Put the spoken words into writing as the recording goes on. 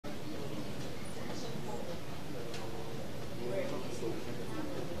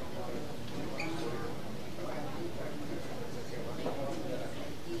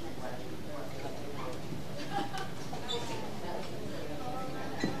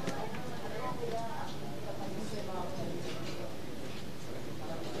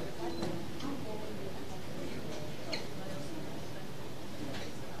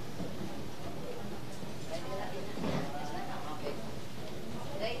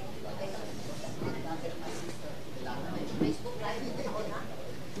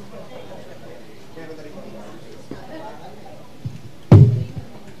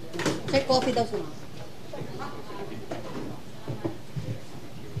daw sila.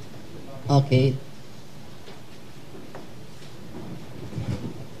 Okay.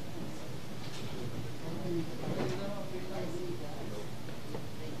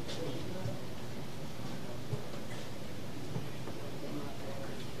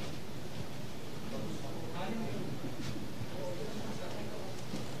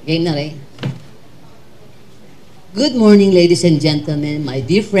 Game na rin. Good morning, ladies and gentlemen, my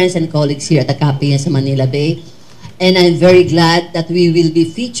dear friends and colleagues here at the Kapihan sa Manila Bay. And I'm very glad that we will be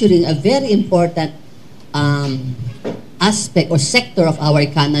featuring a very important aspect or sector of our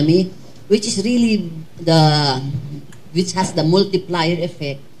economy, which is really which has the multiplier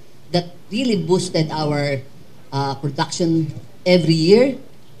effect that really boosted our production every year.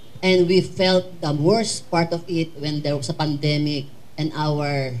 And we felt the worst part of it when there was a pandemic and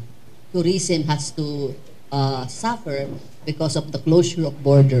our tourism has to suffer because of the closure of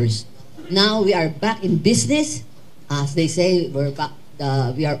borders. Now we are back in business. As they say, we're back,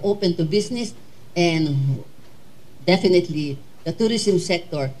 we are open to business, and definitely the tourism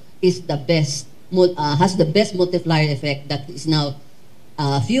sector is the best, has the best multiplier effect that is now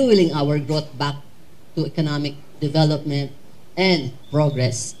fueling our growth back to economic development and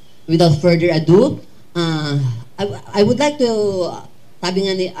progress. Without further ado, I would like to,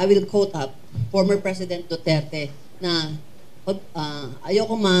 I will quote up former President Duterte na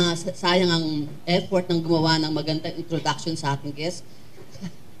ayoko masayang ang effort ng gumawa ng magandang introduction sa aking guest.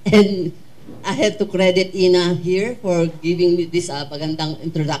 And I have to credit Ina here for giving me this magandang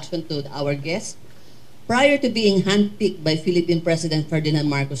introduction to our guest. Prior to being handpicked by Philippine President Ferdinand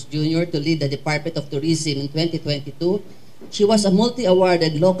Marcos Jr. to lead the Department of Tourism in 2022, she was a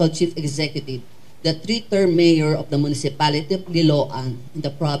multi-awarded local chief executive, the 3-term mayor of the municipality of Liloan in the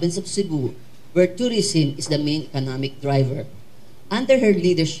province of Cebu, where tourism is the main economic driver. Under her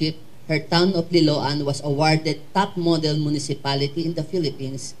leadership, her town of Liloan was awarded top model municipality in the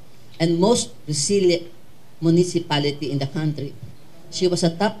Philippines and most resilient municipality in the country. She was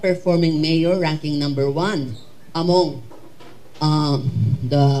a top performing mayor, ranking number 1 among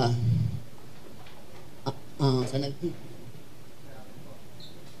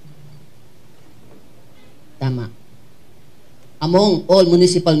among all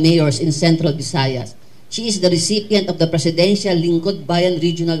municipal mayors in Central Visayas. She is the recipient of the Presidential Lingkod Bayan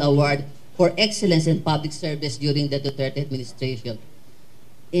Regional Award for Excellence in Public Service during the Duterte administration.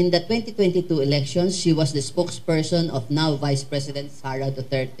 In the 2022 elections, she was the spokesperson of now Vice President Sara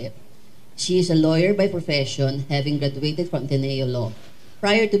Duterte. She is a lawyer by profession, having graduated from Ateneo Law.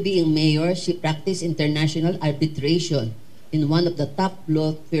 Prior to being mayor, she practiced international arbitration in one of the top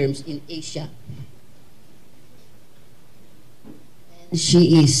law firms in Asia.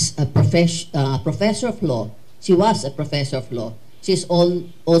 She is a professor of law. She was a professor of law. She is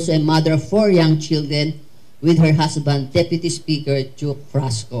also a mother of 4 young children with her husband, Deputy Speaker Duke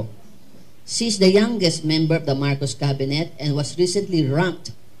Frasco. She is the youngest member of the Marcos cabinet and was recently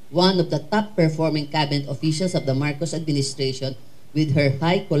ranked one of the top performing cabinet officials of the Marcos administration with her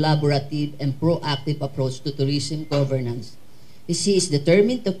high collaborative and proactive approach to tourism governance. She is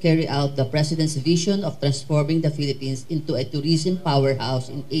determined to carry out the President's vision of transforming the Philippines into a tourism powerhouse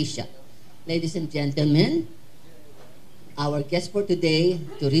in Asia. Ladies and gentlemen, our guest for today,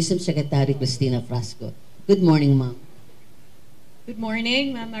 Tourism Secretary Christina Frasco. Good morning, ma'am. Good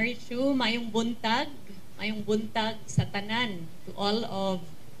morning, Ma'am Marichu. Mayong buntag sa tanan to all of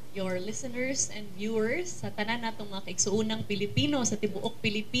your listeners and viewers sa tanan natong mga kaigsuunang Pilipino sa tibuok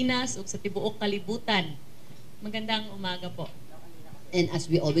Pilipinas ug sa tibuok kalibutan. Magandang umaga po. And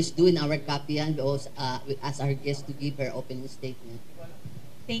as we always do in our Kapihan, we ask our guest to give her opening statement.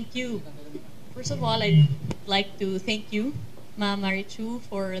 Thank you. First of all, I'd like to thank you, Ma'am Marichu,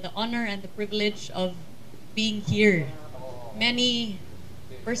 for the honor and the privilege of being here. Many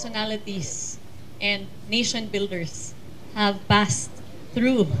personalities and nation builders have passed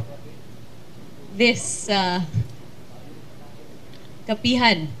through this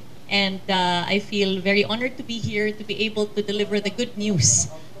Kapihan. And I feel very honored to be here to be able to deliver the good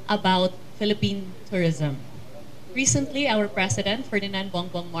news about Philippine tourism. Recently, our President, Ferdinand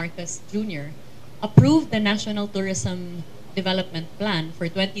Bongbong Marcos Jr., approved the National Tourism Development Plan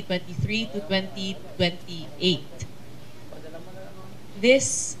for 2023 to 2028.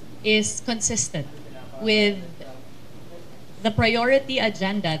 This is consistent with the priority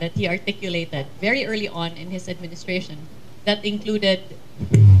agenda that he articulated very early on in his administration that included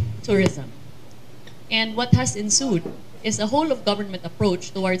tourism. And what has ensued is a whole of government approach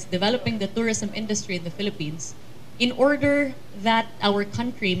towards developing the tourism industry in the Philippines in order that our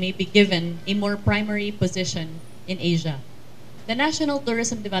country may be given a more primary position in Asia. the National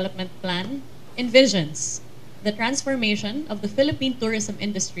Tourism Development Plan envisions the transformation of the Philippine tourism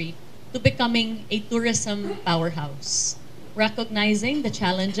industry to becoming a tourism powerhouse, recognizing the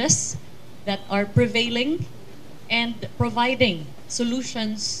challenges that are prevailing and providing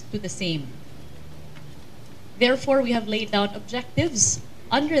solutions to the same. Therefore, we have laid down objectives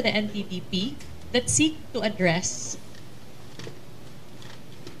under the NTDP that seek to address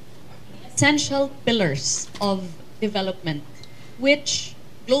essential pillars of development, which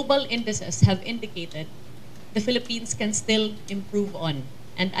global indices have indicated the Philippines can still improve on.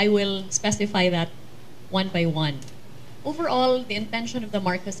 And I will specify that one by one. Overall, the intention of the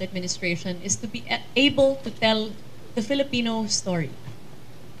Marcos administration is to be able to tell the Filipino story,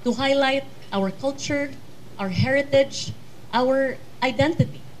 to highlight our culture, our heritage, our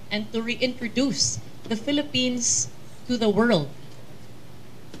identity, and to reintroduce the Philippines to the world,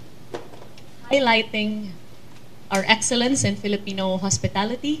 highlighting our excellence in Filipino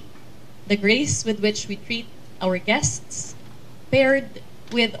hospitality, the grace with which we treat our guests, paired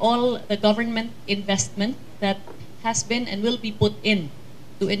with all the government investment that has been and will be put in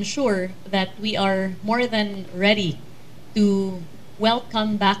to ensure that we are more than ready to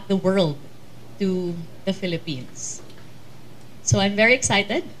welcome back the world to the Philippines. So I'm very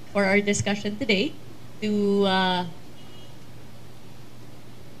excited for our discussion today to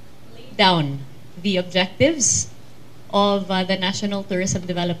lay down the objectives of the National Tourism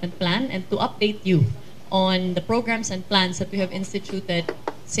Development Plan and to update you on the programs and plans that we have instituted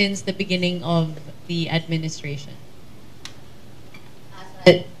since the beginning of the administration.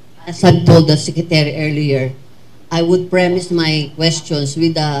 As I told the Secretary earlier, I would premise my questions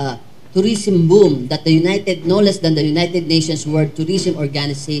with the tourism boom that the no less than the United Nations World Tourism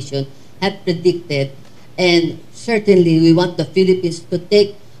Organization have predicted. And certainly we want the Philippines to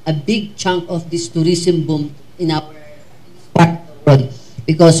take a big chunk of this tourism boom in our part of the world,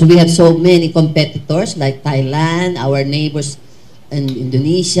 because we have so many competitors like Thailand, our neighbors in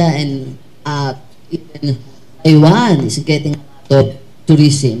Indonesia, and even Taiwan is getting a lot of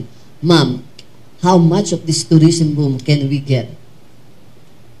tourism. Ma'am, how much of this tourism boom can we get?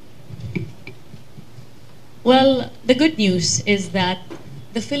 Well, the good news is that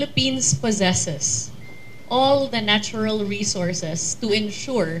the Philippines possesses all the natural resources to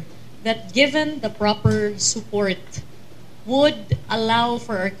ensure that, given the proper support, would allow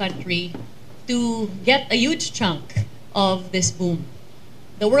for our country to get a huge chunk of this boom.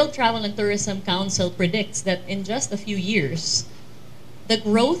 The World Travel and Tourism Council predicts that in just a few years, the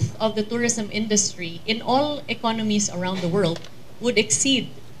growth of the tourism industry in all economies around the world would exceed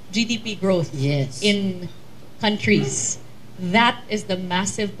GDP growth in countries. That is the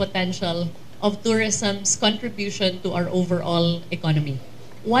massive potential of tourism's contribution to our overall economy.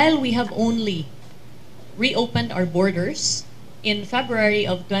 While we have only reopened our borders in February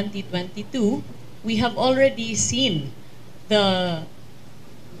of 2022, we have already seen the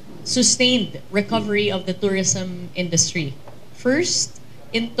sustained recovery of the tourism industry. First,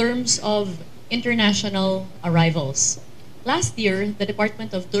 in terms of international arrivals. Last year, the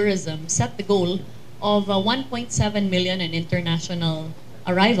Department of Tourism set the goal of 1.7 million in international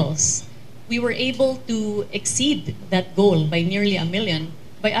arrivals. We were able to exceed that goal by nearly a million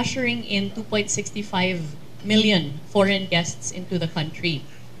by ushering in 2.65 million foreign guests into the country.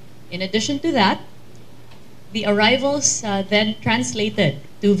 In addition to that, the arrivals then translated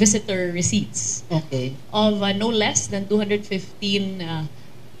to visitor receipts of no less than $215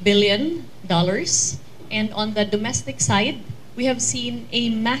 billion. And on the domestic side, we have seen a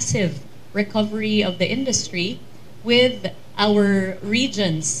massive recovery of the industry, with our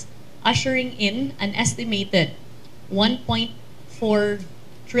regions ushering in an estimated 1.4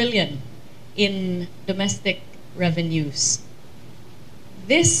 trillion in domestic revenues.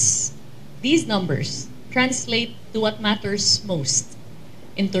 These numbers translate to what matters most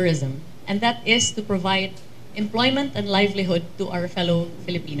in tourism, and that is to provide employment and livelihood to our fellow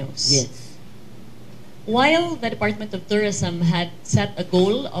Filipinos. Yes. While the Department of Tourism had set a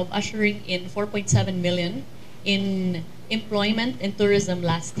goal of ushering in 4.7 million in employment in tourism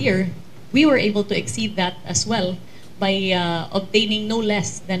last year, we were able to exceed that as well by obtaining no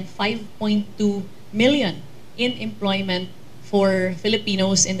less than 5.2 million in employment for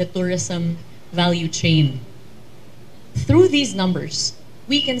Filipinos in the tourism value chain. Through these numbers,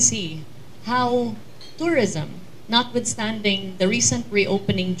 we can see how tourism, notwithstanding the recent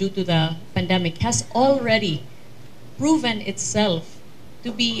reopening due to the pandemic, has already proven itself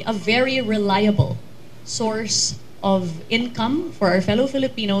to be a very reliable source of income for our fellow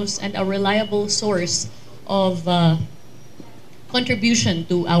Filipinos and a reliable source of contribution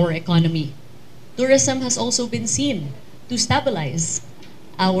to our economy. Tourism has also been seen to stabilize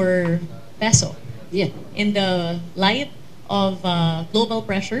our peso Yeah. in the light of global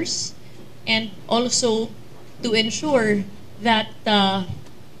pressures, and also to ensure that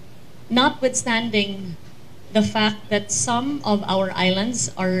notwithstanding the fact that some of our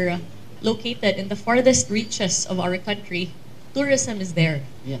islands are located in the farthest reaches of our country, tourism is there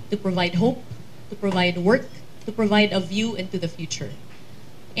to provide hope, to provide work, to provide a view into the future.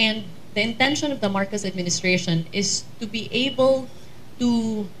 And the intention of the Marcos administration is to be able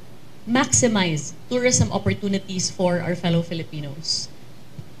to maximize tourism opportunities for our fellow Filipinos,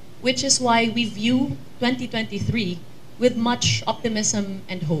 which is why we view 2023 with much optimism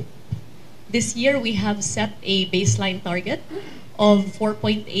and hope. This year, we have set a baseline target of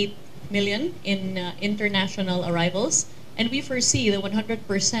 4.8 million in international arrivals, and we foresee the 100%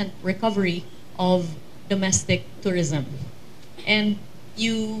 recovery of domestic tourism. And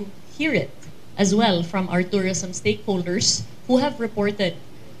you hear it as well from our tourism stakeholders who have reported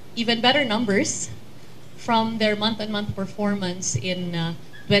even better numbers from their month-on-month performance in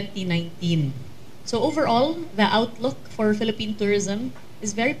 2019. So overall, the outlook for Philippine tourism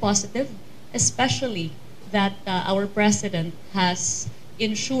is very positive, especially that our president has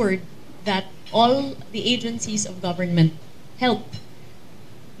ensured that all the agencies of government help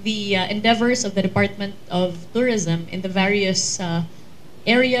the endeavors of the Department of Tourism in the various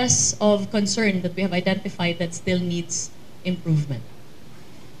areas of concern that we have identified that still needs improvement.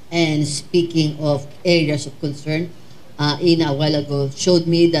 And speaking of areas of concern, Ina a while ago showed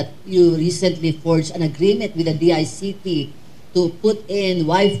me that you recently forged an agreement with the DICT to put in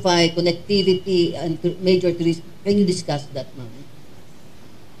Wi-Fi connectivity and major tourist. Can you discuss that, ma'am?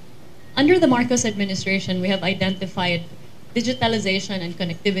 Under the Marcos administration, we have identified digitalization and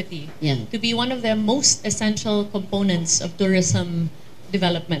connectivity to be one of the most essential components of tourism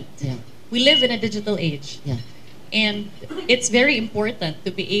development. We live in a digital age. And it's very important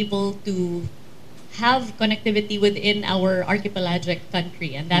to be able to have connectivity within our archipelagic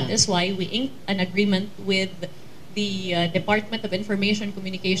country. And that is why we inked an agreement with the Department of Information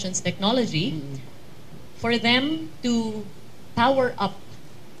Communications Technology for them to power up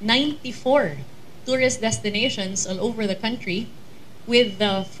 94 tourist destinations all over the country with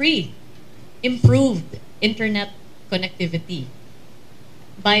free, improved internet connectivity.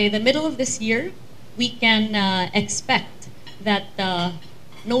 By the middle of this year, we can expect that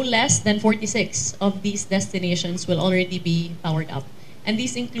no less than 46 of these destinations will already be powered up. And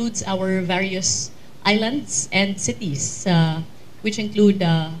this includes our various islands and cities, which include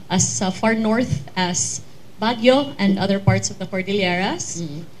as far north as Baguio and other parts of the Cordilleras.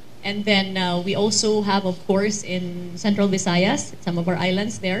 And then we also have, of course, in Central Visayas, some of our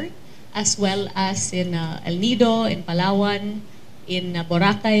islands there, as well as in El Nido, in Palawan, in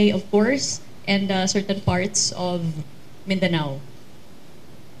Boracay, of course, and certain parts of Mindanao.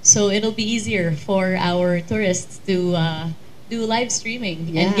 So it'll be easier for our tourists to do live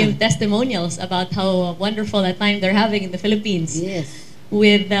streaming and give testimonials about how wonderful a time they're having in the Philippines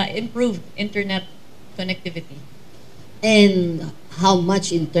with improved internet connectivity. And how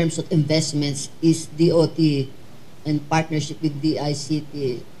much in terms of investments is DOT in partnership with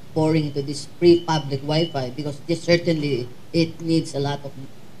DICT pouring into this free public Wi-Fi? Because this certainly it needs a lot of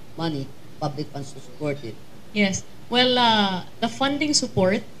money, public funds to support it. Yes. Well, the funding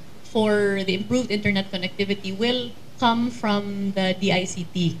support for the improved internet connectivity will come from the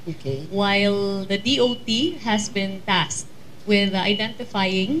DICT, while the DOT has been tasked with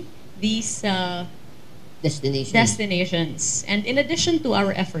identifying these destinations. And in addition to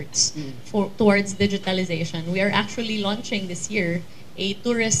our efforts towards digitalization, we are actually launching this year a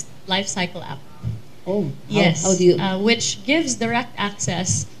tourist life cycle app. How do you? Which gives direct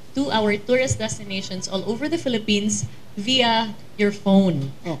access to our tourist destinations all over the Philippines via your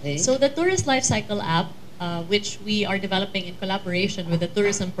phone. So the Tourist Life Cycle app, which we are developing in collaboration with the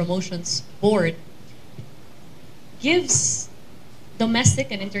Tourism Promotions Board, gives domestic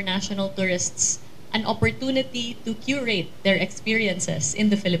and international tourists an opportunity to curate their experiences in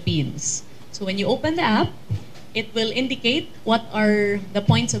the Philippines. So when you open the app, it will indicate what are the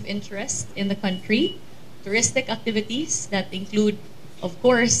points of interest in the country, touristic activities that include, of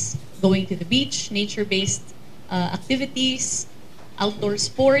course, going to the beach, nature-based activities, outdoor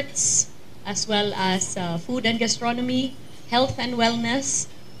sports, as well as food and gastronomy, health and wellness,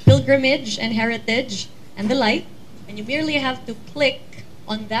 pilgrimage and heritage, and the like. And you merely have to click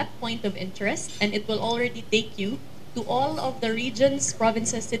on that point of interest, and it will already take you to all of the regions,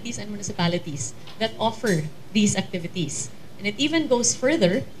 provinces, cities, and municipalities that offer these activities. And it even goes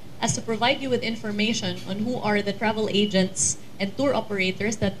further as to provide you with information on who are the travel agents and tour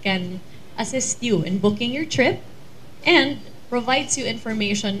operators that can assist you in booking your trip, and provides you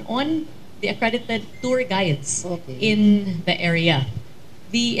information on the accredited tour guides Okay. in the area.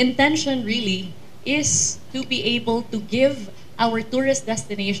 The intention really is to be able to give our tourist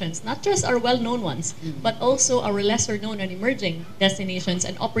destinations, not just our well-known ones, but also our lesser-known and emerging destinations,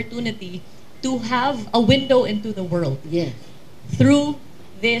 an opportunity to have a window into the world Yes. through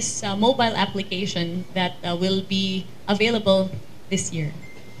this mobile application that will be available this year.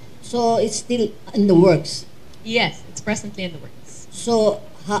 So it's still in the works. Yes, it's presently in the works. So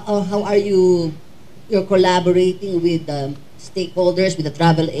how are you? You're collaborating with stakeholders, with the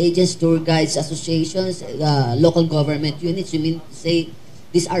travel agents, tour guides, associations, local government units. You mean to say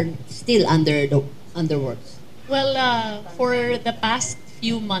these are still under works? Well, for the past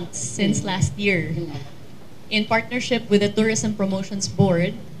few months since last year, in partnership with the Tourism Promotions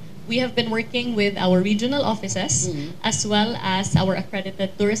Board, we have been working with our regional offices as well as our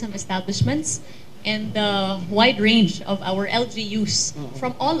accredited tourism establishments and the wide range of our LGUs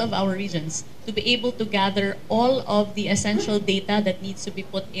from all of our regions to be able to gather all of the essential data that needs to be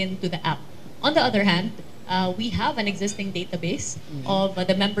put into the app. On the other hand, we have an existing database of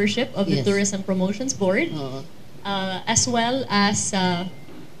the membership of the Yes. Tourism Promotions Board, as well as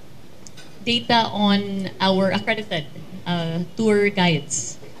data on our accredited tour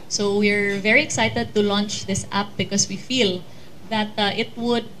guides. So we're very excited to launch this app because we feel that it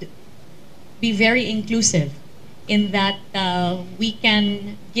would be very inclusive in that we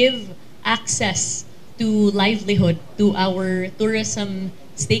can give access to livelihood to our tourism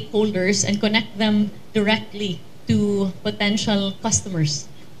stakeholders and connect them directly to potential customers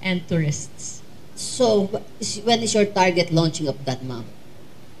and tourists. So when is your target launching of that, ma'am?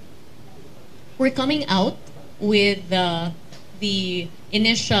 We're coming out with the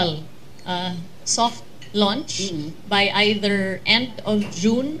initial soft launch by either end of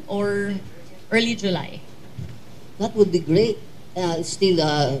June or early July. That would be great. It's still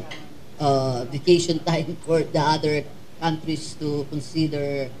vacation time for the other countries to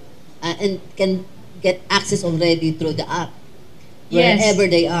consider and can get access already through the app Yes. wherever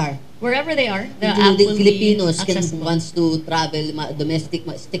they are. Wherever they are, the app Including will Filipinos be can accessible. wants to travel domestic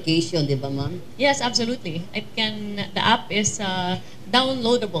staycation, di ba, ma'am? Yes, absolutely. It can. The app is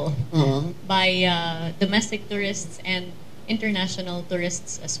downloadable Oo. by domestic tourists and international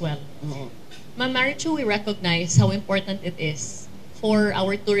tourists as well. Oo. Ma'am Marichu, we recognize how important it is for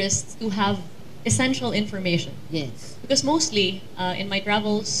our tourists to have essential information. Yes. Because mostly, in my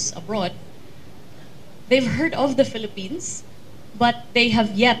travels abroad, they've heard of the Philippines, but they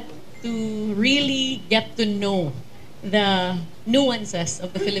have yet to really get to know the nuances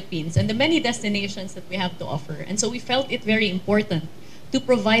of the Philippines and the many destinations that we have to offer. And so we felt it very important to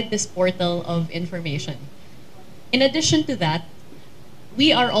provide this portal of information. In addition to that,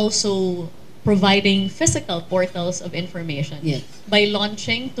 we are also providing physical portals of information Yes. by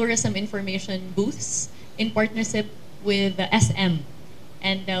launching tourism information booths in partnership with the SM.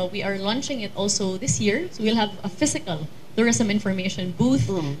 And we are launching it also this year. So we'll have a physical tourism information booth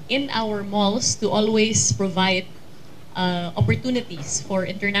in our malls to always provide opportunities for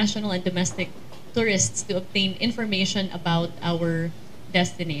international and domestic tourists to obtain information about our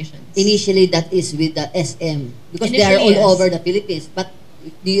destinations. Initially, that is with the SM because they are Initially, all yes. over the Philippines. But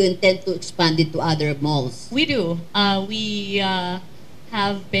do you intend to expand it to other malls? We do. We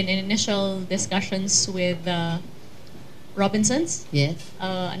have been in initial discussions with Robinsons Yes.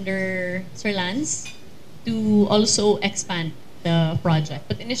 under Sir Lance to also expand the project.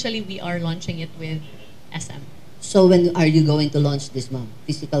 But initially, we are launching it with SM. So when are you going to launch this, ma'am?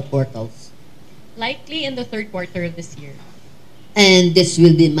 Physical portals. Likely in the third quarter of this year. And this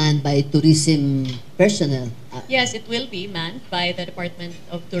will be manned by tourism personnel. Yes, it will be manned by the Department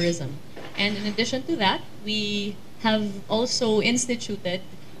of Tourism. And in addition to that, we have also instituted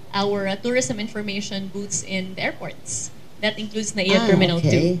our tourism information booths in the airports. That includes NAIA Terminal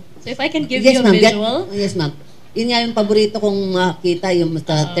okay. 2. So if I can give Yes, you a ma'am. visual. Yes, ma'am. Yun nga yung paborito kong makita, yung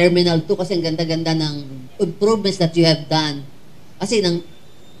sa Terminal 2 kasi ang ganda-ganda ng improvements that you have done. Kasi ng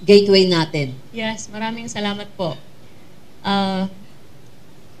gateway natin. Yes, maraming salamat po.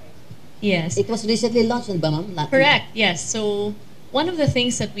 Yes. It was recently launched, ba, ma'am? Correct, yes. So one of the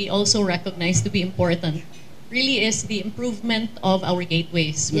things that we also recognize to be important really is the improvement of our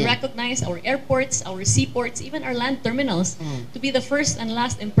gateways. We Yeah. recognize our airports, our seaports, even our land terminals to be the first and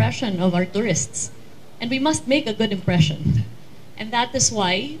last impression of our tourists. And we must make a good impression. And that is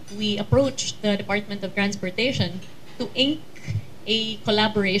why we approached the Department of Transportation to ink a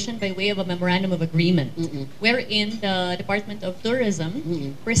collaboration by way of a memorandum of agreement, wherein the Department of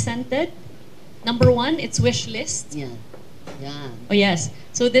Tourism presented, number one, its wish list. Yeah. Yeah. Oh yes.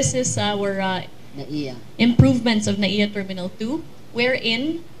 So this is our NAIA. improvements of NAIA Terminal 2,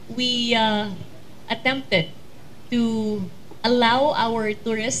 wherein we attempted to allow our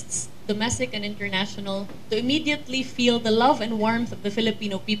tourists, domestic and international, to immediately feel the love and warmth of the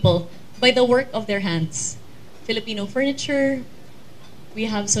Filipino people by the work of their hands. Filipino furniture, we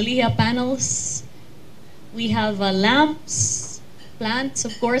have Soliha panels, we have lamps, plants,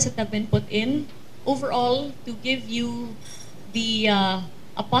 of course, that have been put in. Overall, to give you the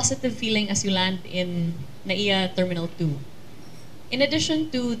a positive feeling as you land in NAIA Terminal 2. In addition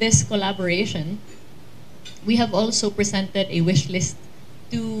to this collaboration, we have also presented a wish list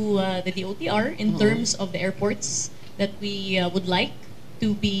to the DOTR in terms of the airports that we would like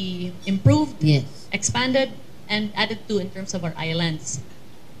to be improved, Yes. expanded, and added to in terms of our islands.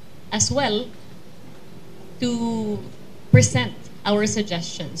 As well, to present our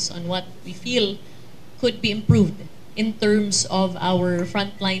suggestions on what we feel could be improved in terms of our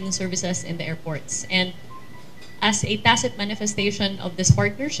frontline services in the airports. And as a tacit manifestation of this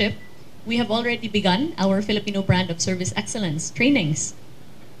partnership, we have already begun our Filipino brand of service excellence trainings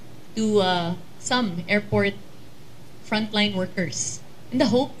to some airport frontline workers in the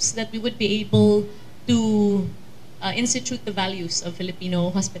hopes that we would be able to institute the values of Filipino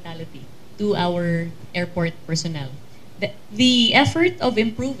hospitality to our airport personnel. The effort of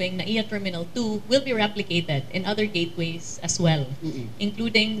improving NAIA Terminal 2 will be replicated in other gateways as well,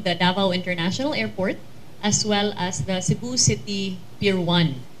 including the Davao International Airport as well as the Cebu City Pier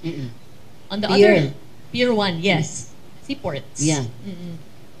 1. On the other Pier 1, yes, seaports. Yeah.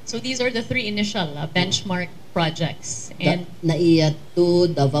 So these are the three initial benchmark projects. And NAIA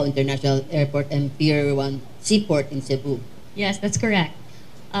 2, Davao International Airport, and Pier 1 Seaport in Cebu. yes, that's correct.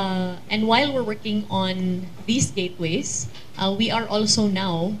 And while we're working on these gateways, we are also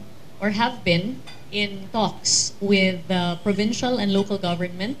now, or have been, in talks with the provincial and local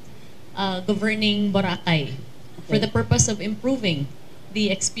government governing Boracay for the purpose of improving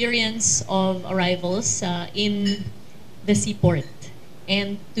the experience of arrivals in the seaport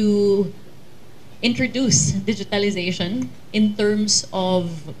and to introduce digitalization in terms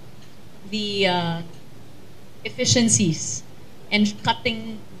of the efficiencies and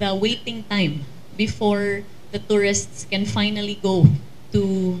cutting the waiting time before the tourists can finally go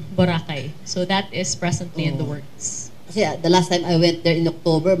to Boracay. So that is presently in the works. Kasi the last time I went there in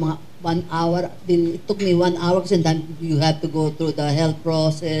October, mga 1 hour, it took me 1 hour kasi then you have to go through the health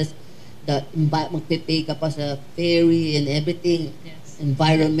process, magpipay ka pa sa ferry and everything, Yes.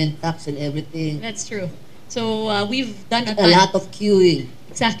 environment tax and everything. That's true. So we've done A lot of queuing.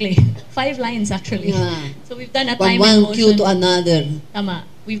 Exactly. 5 lines actually. Yeah. So we've done a From time one and motion. queue to another. Tama.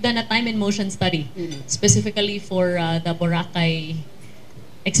 We've done a time and motion study specifically for the Boracay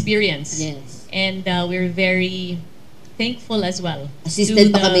experience. Yes. And we're very thankful as well.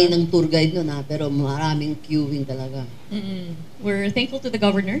 Assisted to pa kami the- ng tour guide nun pero maraming queuing talaga. We're thankful to the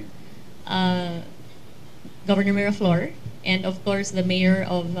governor, Governor Miraflor, and of course the mayor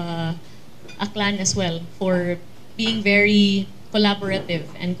of Aklan as well for being very collaborative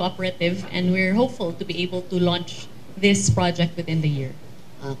and cooperative, and we're hopeful to be able to launch this project within the year.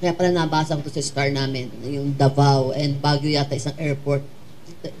 Kaya pala nabasa ko to sa star namin, yung Davao and Baguio yata isang airport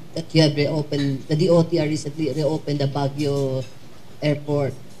that you have reopened. The DOTR recently reopened the Baguio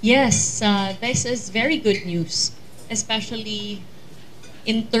airport. Yes, this is very good news, especially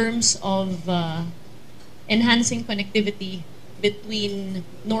in terms of enhancing connectivity between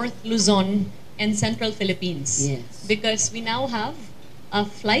North Luzon and Central Philippines. Yes. Because we now have a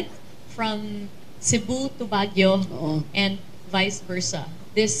flight from Cebu to Baguio Oo. and vice versa.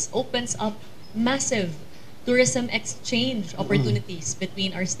 This opens up massive tourism exchange opportunities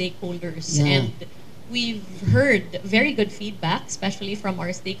between our stakeholders. Yeah. And we've heard very good feedback, especially from our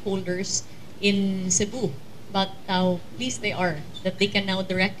stakeholders in Cebu, about how pleased they are that they can now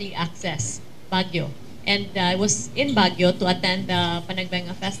directly access Baguio. And I was in Baguio to attend the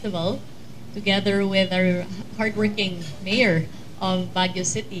Panagbenga Festival together with our hardworking mayor of Baguio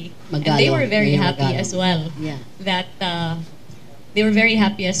City. And they Magalong, were very Mayor happy Magalong. as well Yeah. that they were very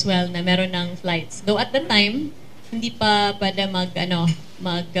happy as well na meron ng flights. Though at the time, hindi pa pwede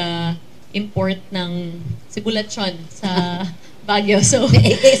import ng sibulachon sa Baguio. So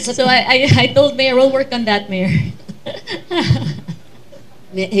I told Mayor, we'll work on that, Mayor.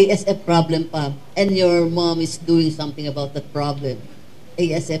 May ASF problem pa. And your mom is doing something about that problem.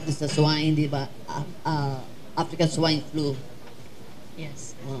 ASF is the swine, di ba? African swine flu.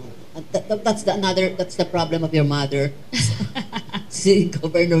 Yes. That's the problem of your mother. Si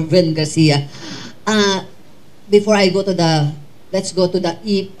Governor Ben Garcia. Before I go to let's go to the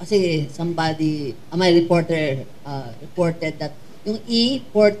kasi somebody, my reporter reported that Yung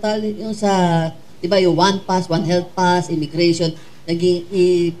e-portal, yung sa, di ba, yung One Pass, One Health Pass, immigration, naging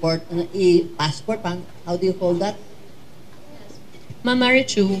e-passport, how do you call that? Ma'am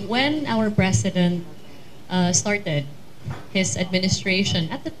Marichu, when our president started his administration,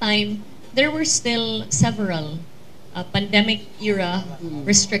 at the time, there were still several pandemic era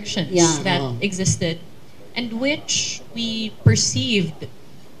restrictions that existed, and which we perceived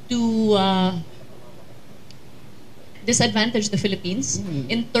to disadvantage the Philippines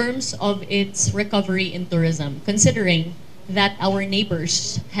in terms of its recovery in tourism, considering that our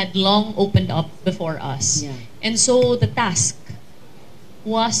neighbors had long opened up before us. Yeah. And so the task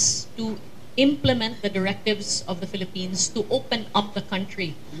was to implement the directives of the Philippines to open up the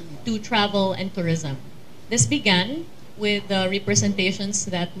country to travel and tourism. This began with the representations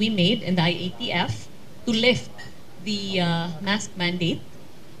that we made in the IATF to lift the mask mandate,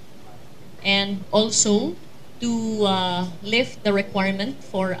 and also to lift the requirement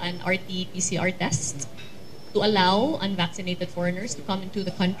for an RT-PCR test to allow unvaccinated foreigners to come into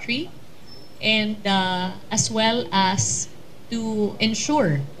the country, and as well as to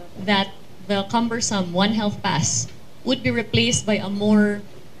ensure that the cumbersome One Health Pass would be replaced by a more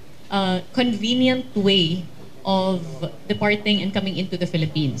convenient way of departing and coming into the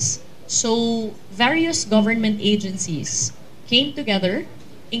Philippines. So various government agencies came together,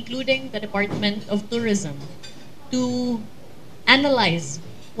 including the Department of Tourism, to analyze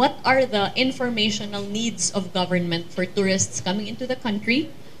what are the informational needs of government for tourists coming into the country,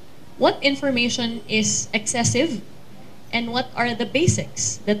 what information is excessive, and what are the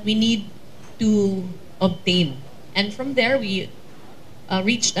basics that we need to obtain. And from there, we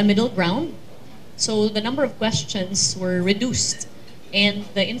reached a middle ground. So the number of questions were reduced, and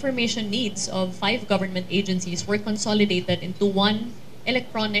the information needs of 5 government agencies were consolidated into one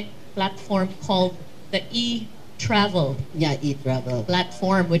electronic platform called the e-travel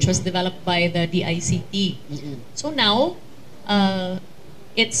platform, which was developed by the DICT. So now,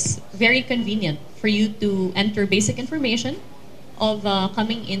 it's very convenient for you to enter basic information of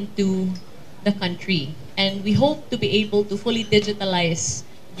coming into the country. And we hope to be able to fully digitalize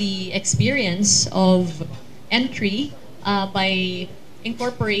the experience of entry by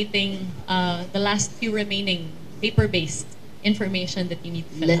incorporating the last few remaining paper-based information that you need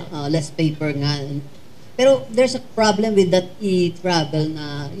to fill out. Less paper nga. Pero there's a problem with that e-travel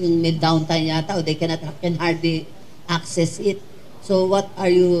na yung may downtime yata, or they can hardly access it. So what are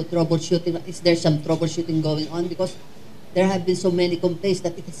you troubleshooting? Is there some troubleshooting going on? Because there have been so many complaints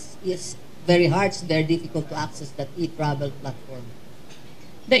that it is very hard, it's very difficult to access that e-travel platform.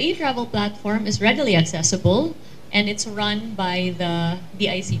 The e-travel platform is readily accessible, and it's run by the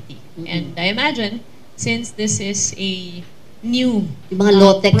DICT. And I imagine, since this is a new yung mga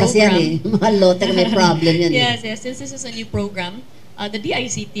low-tech kasi yan eh. Yung mga low-tech may problem yan yes, yes. Since this is a new program, the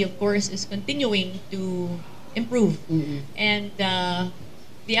DICT, of course, is continuing to improve. And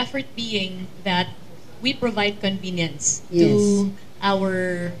the effort being that we provide convenience to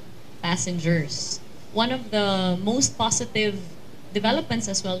our passengers. One of the most positive developments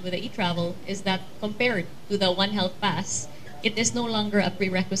as well with the e-travel is that compared to the One Health Pass, it is no longer a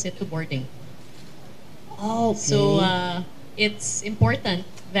prerequisite to boarding. Okay. So it's important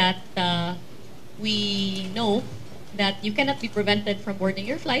that we know that you cannot be prevented from boarding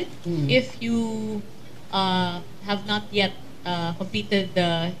your flight if you have not yet completed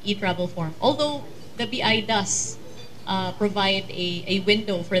the e-travel form. Although the BI does provide a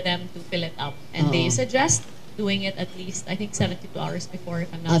window for them to fill it up, and they suggest doing it at least, I think, 72 hours before,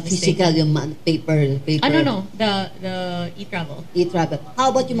 if I'm not physical, mistaken. yung paper. No, the e-travel. E-travel. How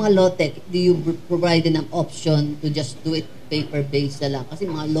about yung mga low-tech? Do you provide an option to just do it paper-based na lang? Kasi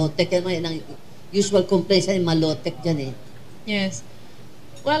mga low-tech, yan ang usual complaints ay mga low-tech dyan eh. Yes.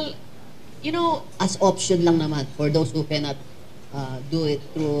 Well, you know, as option lang naman for those who cannot do it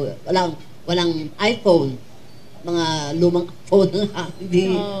through, walang iPhone, mga lumang phone,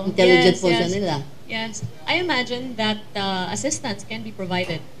 hindi intelligent phone nila. Yes, I imagine that assistance can be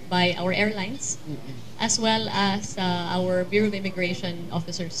provided by our airlines as well as our Bureau of Immigration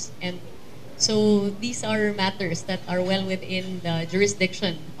officers. And so these are matters that are well within the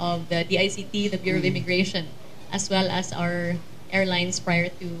jurisdiction of the DICT, the Bureau of Immigration, as well as our airlines prior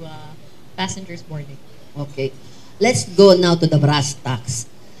to passengers boarding. Okay. Let's go now to the brass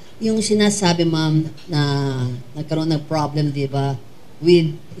tacks. Yung sinasabi, ma'am, na nagkaroon ng problem, di ba,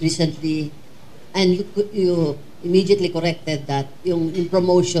 with recently, and you immediately corrected that yung in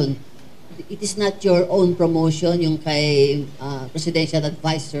promotion, it is not your own promotion, yung kay presidential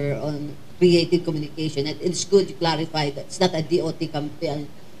advisor on creative communication. And it's good you clarify that it's not a DOT campaign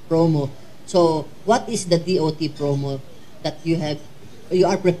promo. So what is the DOT promo that you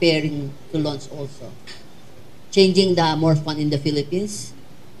are preparing to launch also? Changing the more fun in the Philippines?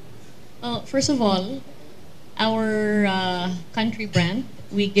 Well, first of all, our country brand,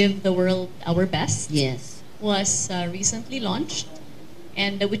 We Give the World Our Best, Yes. was recently launched,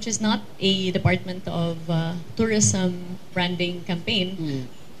 and which is not a Department of Tourism branding campaign, Mm.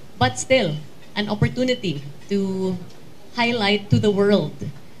 but still an opportunity to highlight to the world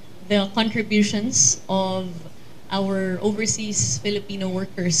the contributions of our overseas Filipino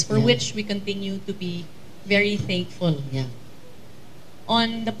workers, for Yeah. which we continue to be very thankful. Yeah.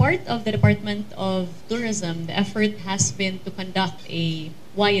 On the part of the Department of Tourism, the effort has been to conduct a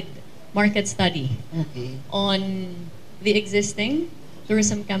wide market study Okay. on the existing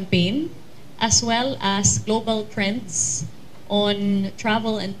tourism campaign, as well as global trends on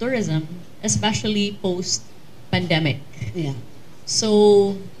travel and tourism, especially post-pandemic. Yeah.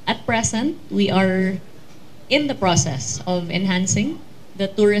 So at present, we are in the process of enhancing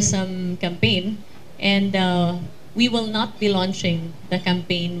the tourism campaign, and we will not be launching the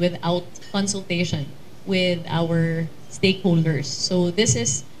campaign without consultation with our stakeholders. So this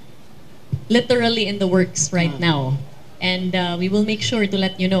is literally in the works right now, and we will make sure to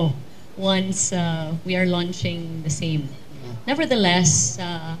let you know once we are launching the same. Yeah. Nevertheless,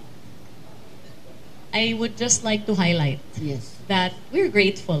 I would just like to highlight Yes. that we're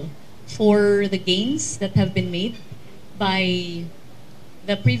grateful for the gains that have been made by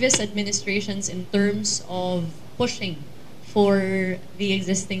the previous administrations in terms of pushing for the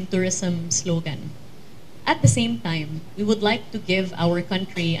existing tourism slogan. At the same time, we would like to give our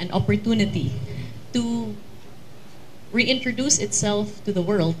country an opportunity to reintroduce itself to the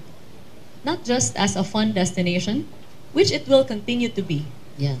world, not just as a fun destination, which it will continue to be,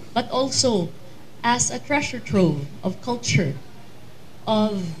 Yeah. but also as a treasure trove of culture,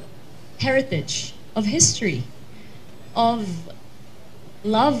 of heritage, of history, of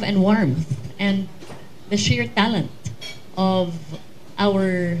love and warmth, and the sheer talent of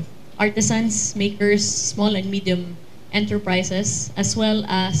our artisans, makers, small and medium enterprises, as well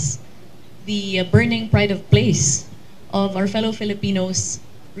as the burning pride of place of our fellow Filipinos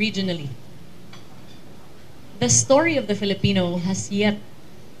regionally. The story of the Filipino has yet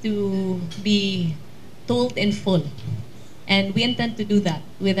to be told in full, and we intend to do that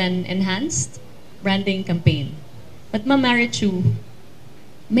with an enhanced branding campaign. But Ma'am Marichu,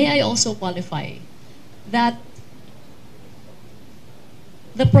 may I also qualify that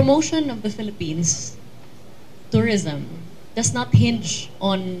the promotion of the Philippines tourism does not hinge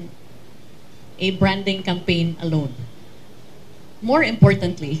on a branding campaign alone. More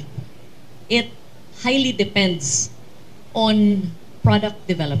importantly, it highly depends on product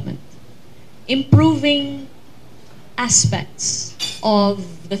development. Improving aspects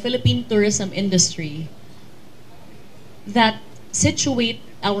of the Philippine tourism industry that situate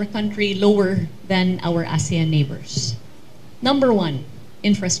our country lower than our ASEAN neighbors. Number one,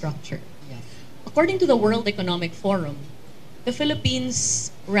 infrastructure. Yes. According to the World Economic Forum, the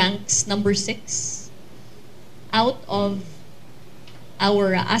Philippines ranks number 6 out of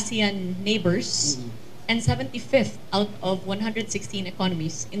our ASEAN neighbors and 75th out of 116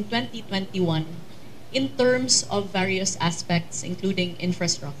 economies in 2021 in terms of various aspects, including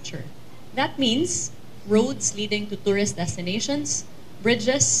infrastructure. That means roads leading to tourist destinations,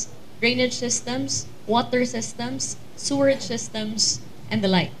 bridges, drainage systems, water systems, sewerage systems, and the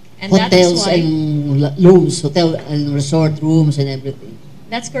like. And that is Hotels why and rooms, hotel and resort rooms and everything.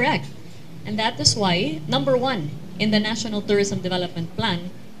 that's correct. And that is why number 1 in the National Tourism Development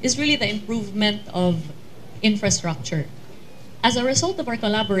Plan is really the improvement of infrastructure. As a result of our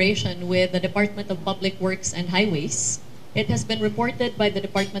collaboration with the Department of Public Works and Highways, it has been reported by the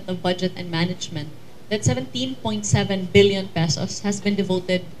Department of Budget and Management that 17.7 billion pesos has been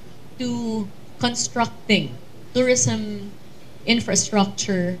devoted to constructing tourism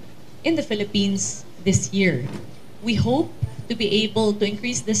infrastructure in the Philippines this year. We hope to be able to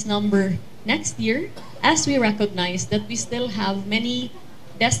increase this number next year, as we recognize that we still have many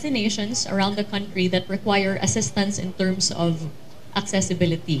destinations around the country that require assistance in terms of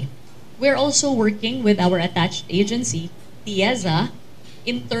accessibility. We're also working with our attached agency, TIEZA,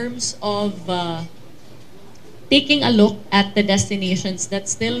 in terms of taking a look at the destinations that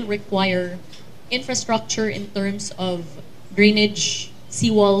still require infrastructure in terms of drainage,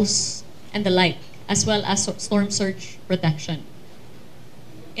 seawalls, and the like, as well as storm surge protection.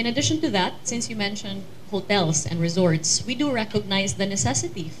 In addition to that, since you mentioned hotels and resorts, we do recognize the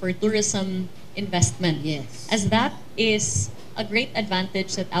necessity for tourism investment, Yes. as that is a great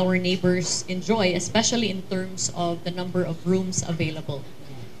advantage that our neighbors enjoy, especially in terms of the number of rooms available.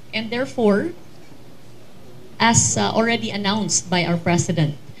 And therefore, as already announced by our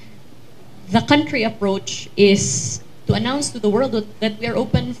president, the country approach is to announce to the world that we are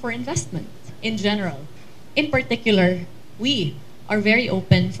open for investment in general. In particular, we are very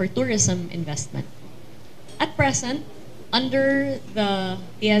open for tourism investment. At present, under the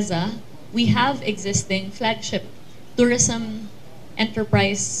TIEZA, we have existing flagship tourism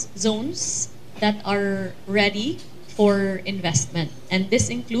enterprise zones that are ready for investment. And this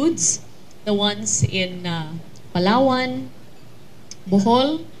includes the ones in Palawan,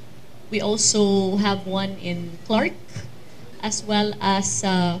 Bohol. We also have one in Clark, as well as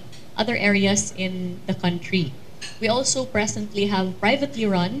other areas in the country. We also presently have privately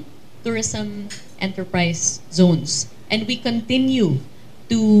run tourism enterprise zones. And we continue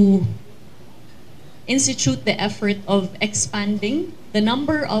to institute the effort of expanding the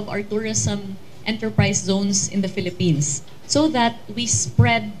number of our tourism enterprise zones in the Philippines so that we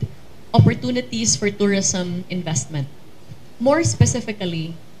spread opportunities for tourism investment. More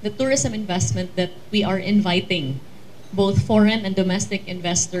specifically, the tourism investment that we are inviting both foreign and domestic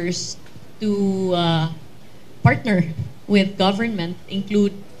investors to partner with government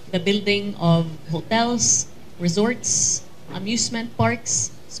include the building of hotels, resorts, amusement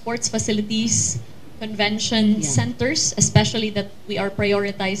parks, sports facilities, convention centers, especially that we are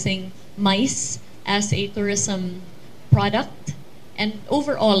prioritizing MICE as a tourism product, and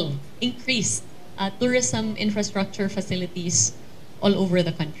overall increased tourism infrastructure facilities all over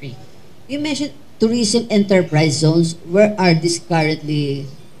the country. You mentioned tourism enterprise zones. Where are these currently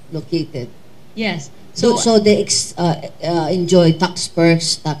located? Yes. So they enjoy tax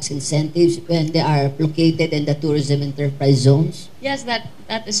perks, tax incentives when they are located in the tourism enterprise zones? Yes, that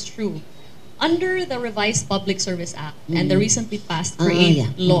is true. Under the revised Public Service Act and the recently passed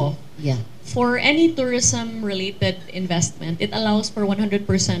CREATE law, for any tourism-related investment, it allows for 100%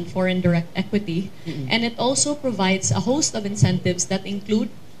 foreign direct equity, and it also provides a host of incentives that include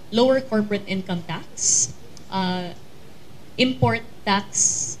lower corporate income tax, import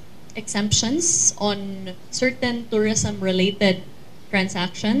tax exemptions on certain tourism-related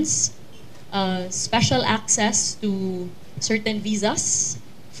transactions, special access to certain visas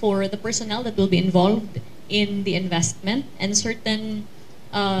for the personnel that will be involved in the investment, and certain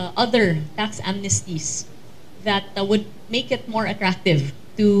other tax amnesties that would make it more attractive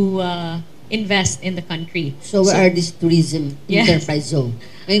to invest in the country. So where are these tourism enterprise zone?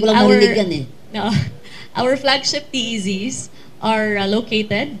 Ngayon ko lang marinig yan eh. No, our flagship TEZs are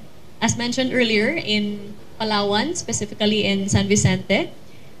located, as mentioned earlier, in Palawan, specifically in San Vicente,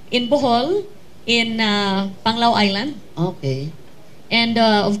 in Bohol, in Panglao Island. Okay. And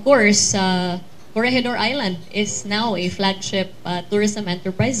of course, Corregidor Island is now a flagship tourism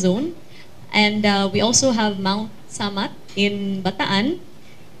enterprise zone. And we also have Mount Samat in Bataan,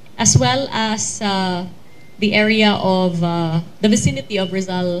 as well as the area of the vicinity of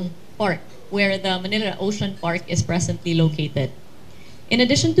Rizal Park, where the Manila Ocean Park is presently located. In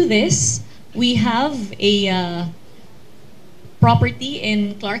addition to this, we have a property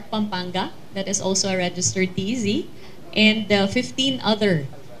in Clark, Pampanga that is also a registered TEZ, and 15 other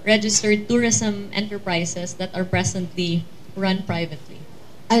registered tourism enterprises that are presently run privately.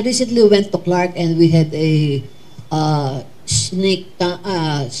 I recently went to Clark and we had a steak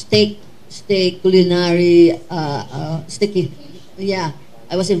culinary sticky. Yeah,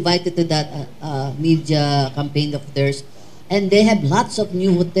 I was invited to that media campaign of theirs, and they have lots of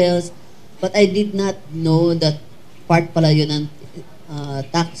new hotels, but I did not know that part pala yun ng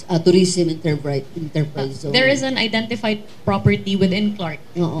tourism enterprise zone. There is an identified property within Clark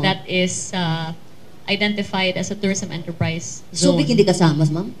that is identified as a tourism enterprise zone. So, hindi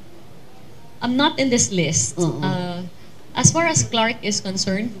kasama, ma'am? I'm not in this list. As far as Clark is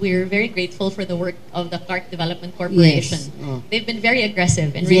concerned, we're very grateful for the work of the Clark Development Corporation. Yes. They've been very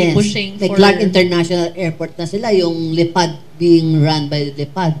aggressive in really pushing for... Clark International Airport na sila, yung LIPAD being run by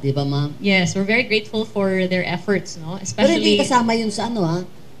LIPAD, di ba, ma'am? Yes, we're very grateful for their efforts, no? Especially... Pero hindi kasama yun sa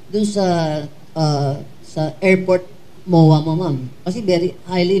dun sa airport MOA mo, ma'am. Kasi very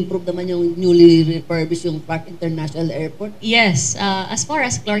highly improved naman yung newly refurbished yung Clark International Airport. Yes, as far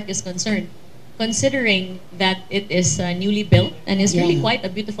as Clark is concerned, considering that it is newly built and is really quite a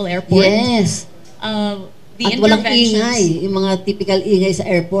beautiful airport. Yes. The At walang ingay, yung mga typical ingay sa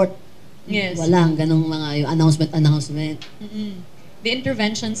airport. Yes. Walang ganong mga yung announcement. The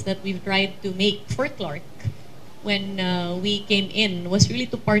interventions that we've tried to make for Clark when we came in was really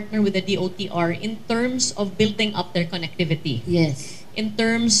to partner with the DOTR in terms of building up their connectivity. Yes. In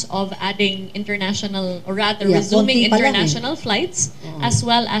terms of adding international, or rather resuming international flights, as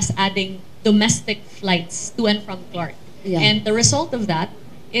well as adding domestic flights to and from Clark. And the result of that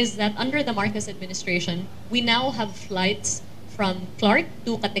is that under the Marcos administration, we now have flights from Clark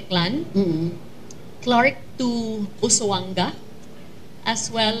to Caticlan, Clark to Usuanga,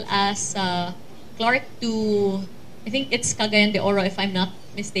 as well as Clark to, I think it's Cagayan de Oro, if I'm not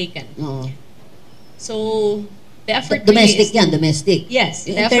mistaken. Oo. So, the effort Domestic really is yan, domestic. Yes,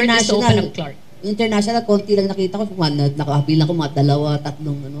 Yung the effort is to open international, up Clark. yung international, konti lang nakita ko, nakabilang ko mga dalawa,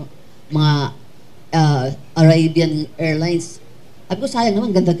 tatlong, mga Arabian Airlines. Sabi ko, sayang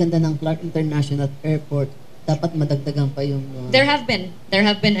naman, ganda-ganda ng Clark International Airport. Dapat madagdagan pa yung... There have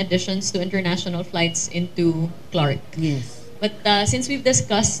been additions to international flights into Clark. Yes. But since we've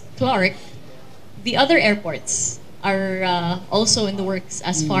discussed Clark, the other airports are also in the works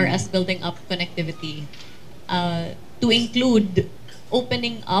as far as building up connectivity, to include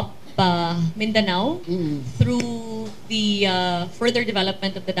opening up Mindanao through the further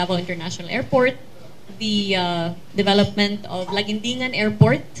development of the Davao International Airport, the development of Laguindingan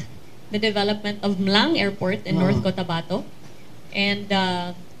Airport, the development of Mlang Airport in North Cotabato, and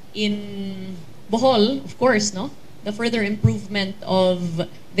in Bohol, of course, no, the further improvement of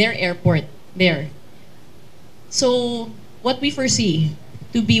their airport there. So what we foresee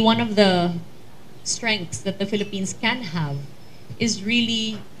to be one of the strengths that the Philippines can have is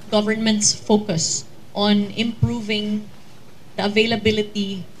really government's focus on improving the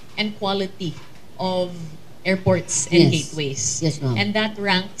availability and quality of airports and gateways. Yes, ma'am. And that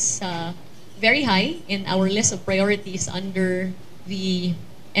ranks very high in our list of priorities under the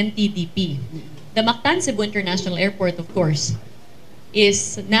NTDP. The Mactan Cebu International Airport, of course,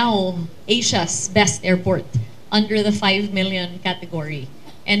 is now Asia's best airport under the 5 million category.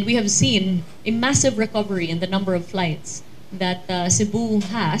 And we have seen a massive recovery in the number of flights that Cebu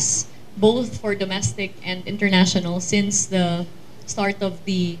has, both for domestic and international, since the start of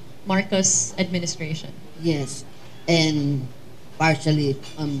the Marcos administration. Yes. And partially,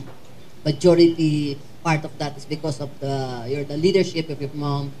 majority part of that is because of the leadership of your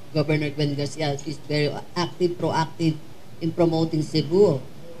mom, Governor Gwen Garcia. She's very active, proactive in promoting Cebu.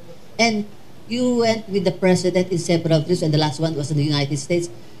 And you went with the president in several trips, and the last one was in the United States.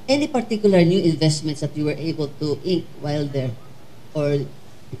 Any particular new investments that you were able to ink while there, or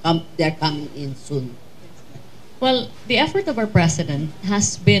they're coming in soon? Well, the effort of our president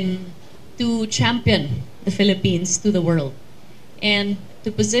has been to champion the Philippines to the world and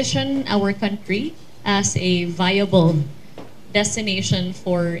to position our country as a viable destination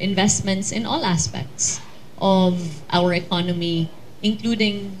for investments in all aspects of our economy,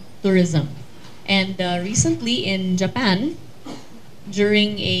 including tourism. And recently in Japan,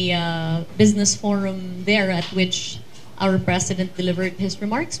 during a business forum there at which our president delivered his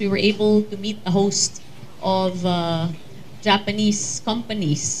remarks, we were able to meet a host of Japanese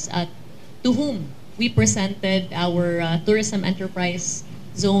companies to whom we presented our tourism enterprise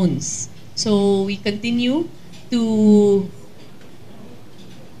zones. So we continue to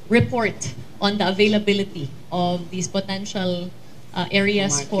report on the availability of these potential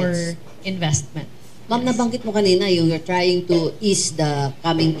areas for investment. Ma'am, nabanggit mo kanina you're trying to ease the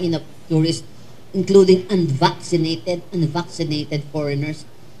coming in of tourists, including unvaccinated foreigners.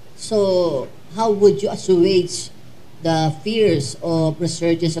 So how would you assuage the fears of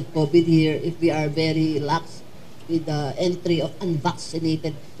resurgence of COVID here if we are very lax with the entry of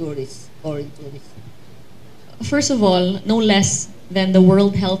unvaccinated tourists, foreign tourists? First of all, no less than the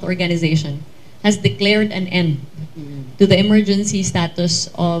World Health Organization has declared an end to the emergency status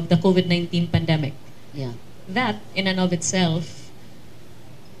of the COVID-19 pandemic. Yeah. That, in and of itself,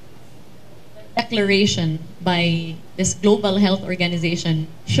 declaration by this global health organization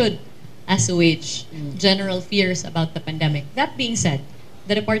should assuage general fears about the pandemic. That being said,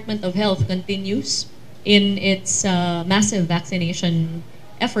 the Department of Health continues in its massive vaccination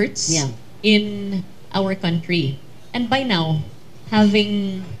efforts in our country. And by now,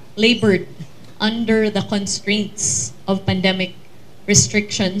 having labored under the constraints of pandemic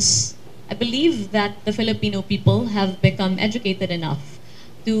restrictions, I believe that the Filipino people have become educated enough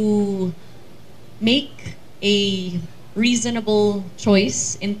to make a reasonable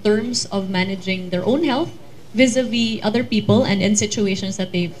choice in terms of managing their own health vis-a-vis other people and in situations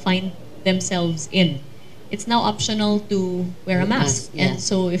that they find themselves in. It's now optional to wear a mask. And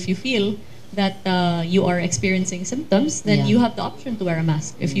so if you feel that you are experiencing symptoms, then you have the option to wear a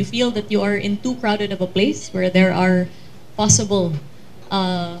mask. If you feel that you are in too crowded of a place where there are possible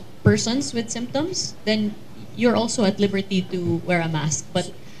persons with symptoms, then you're also at liberty to wear a mask.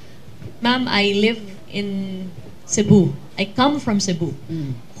 But ma'am, I live in Cebu. I come from Cebu,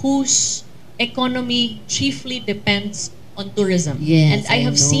 whose economy chiefly depends on tourism. Yes, and I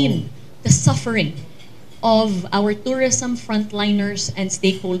have seen the suffering of our tourism frontliners and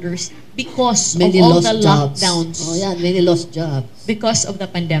stakeholders because Many of all lost the jobs. lockdowns, Oh yeah, many lost jobs. because of the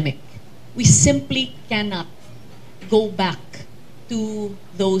pandemic. We simply cannot go back to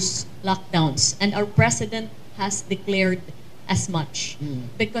those lockdowns. And our president has declared as much.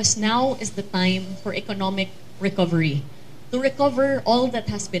 Because now is the time for economic recovery. To recover all that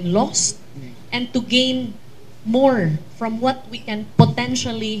has been lost and to gain more from what we can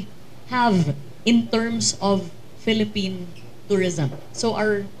potentially have in terms of Philippine tourism. So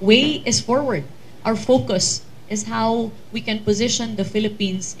our way is forward. Our focus is how we can position the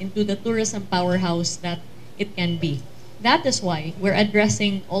Philippines into the tourism powerhouse that it can be. That is why we're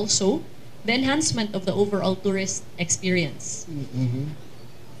addressing also the enhancement of the overall tourist experience.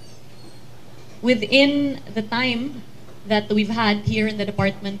 Within the time that we've had here in the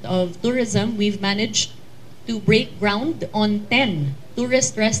Department of Tourism, we've managed to break ground on 10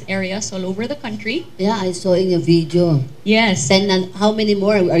 tourist rest areas all over the country. Yeah, I saw in your video. Yes. 10, and how many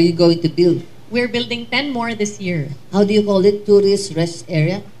more are you going to build? We're building 10 more this year. How do you call it? Tourist rest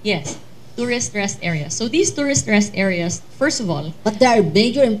area? Yes, tourist rest areas. So these tourist rest areas, first of all, But there are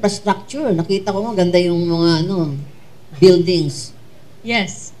major infrastructure. Nakita ko nga, ganda yung mga buildings.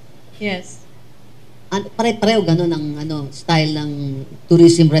 yes, yes. Pare-pareho ganun ang style ng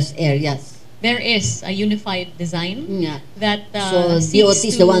tourism rest areas. There is a unified design Yeah. that So seeks DOT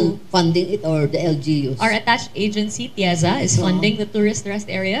is the one funding it, or the LGUs? Our attached agency, TIEZA, is funding the tourist rest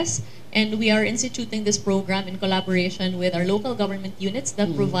areas, and we are instituting this program in collaboration with our local government units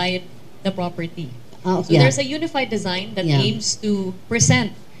that provide the property. So there's a unified design that aims to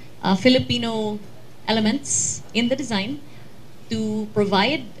present Filipino elements in the design to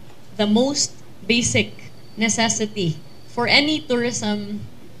provide the most basic necessity for any tourism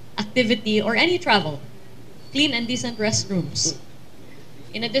activity or any travel: clean and decent restrooms.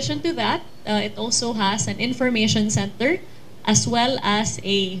 In addition to that, it also has an information center as well as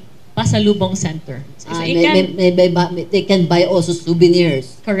a pasalubong center. So they can buy also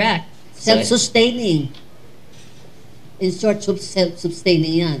souvenirs. Correct. Self-sustaining. In short,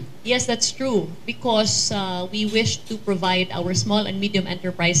 self-sustaining yan. Yes, that's true. Because we wish to provide our small and medium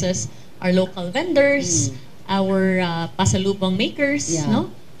enterprises, our local vendors, our pasalubong makers,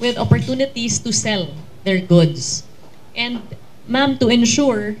 with opportunities to sell their goods. And ma'am, to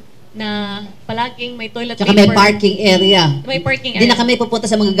ensure na palaging may toilet Tsaka paper. may parking area. May parking Hindi area. na kami pupunta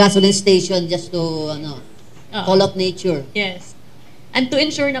sa mga gasoline station just to call up nature. Yes. And to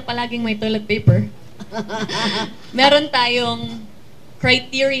ensure na palaging may toilet paper, meron tayong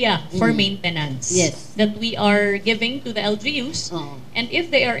criteria for maintenance that we are giving to the LGUs. And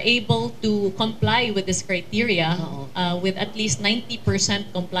if they are able to comply with this criteria with at least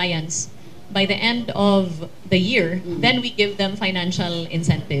 90% compliance by the end of the year, then we give them financial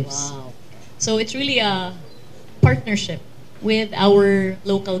incentives. Wow. So it's really a partnership with our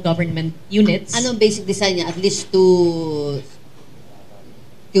local government units. Anong basic design niya? At least 2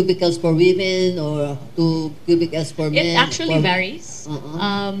 cubicles for women or 2 cubicles for men? It actually varies.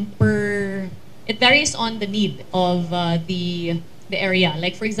 It varies on the need of the area.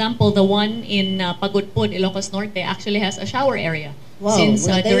 Like for example, the one in Pagudpud, Ilocos Norte actually has a shower area. Wow, since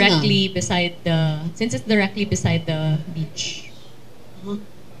wala tayo since it's directly beside the beach.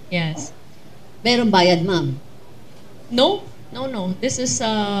 Yes. Meron bayad, ma'am? No. This is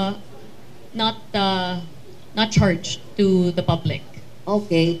not charged to the public.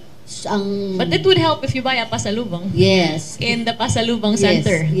 Okay. But it would help if you buy a pasalubong. Yes. In the pasalubong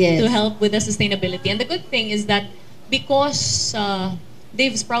center yes. to help with the sustainability. And the good thing is that because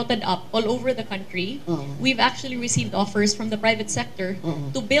they've sprouted up all over the country, we've actually received offers from the private sector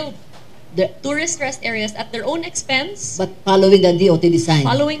to build the tourist rest areas at their own expense. But following the DOT design.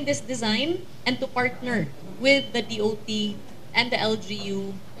 Following this design, and to partner with the DOT and the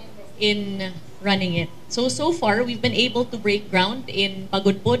LGU in running it. So far, we've been able to break ground in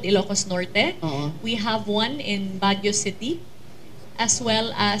Pagudpud, Ilocos Norte. We have one in Baguio City, as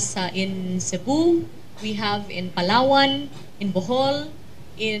well as in Cebu. We have in Palawan, in Bohol,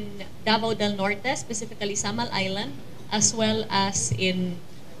 in Davao del Norte, specifically Samal Island, as well as in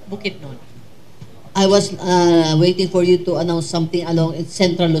Bukidnon. I was waiting for you to announce something along in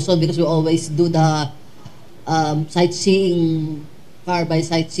Central Luzon because we always do the sightseeing, car by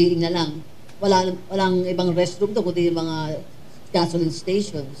sightseeing na lang. Walang ibang restroom to kundi yung mga gasoline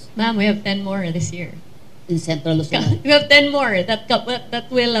stations. Ma'am, we have 10 more this year. In Central Luzon. We have 10 more that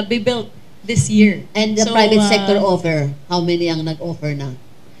will be built this year. And the private sector offer, how many ang nag-offer na?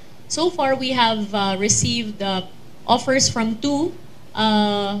 So far, we have received offers from 2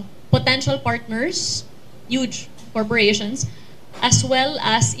 potential partners, huge corporations. as well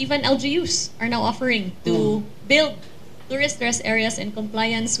as even LGUs are now offering to build tourist rest areas in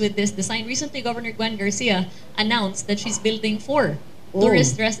compliance with this design. Recently, Governor Gwen Garcia announced that she's building 4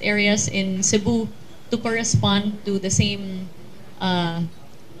 tourist rest areas in Cebu to correspond to the same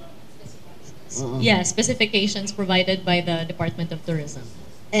specifications provided by the Department of Tourism.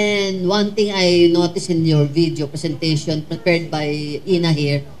 And one thing I noticed in your video presentation prepared by Ina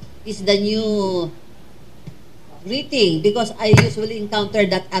here is the new greeting, because I usually encounter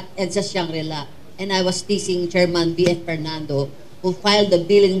that at EDSA Shangri-La, and I was teasing Chairman B.F. Fernando, who filed the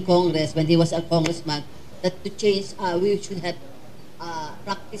bill in Congress when he was a congressman, that to change, we should have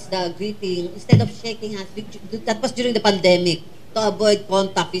practice the greeting instead of shaking hands. That was during the pandemic, to avoid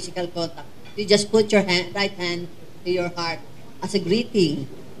contact, physical contact. You just put your right hand to your heart as a greeting.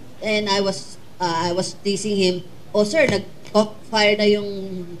 And I was teasing him, oh sir, nag-fire na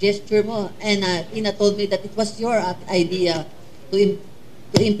yung gesture mo. And Ina told me that it was your idea to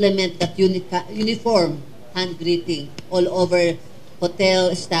implement that uniform hand greeting all over hotel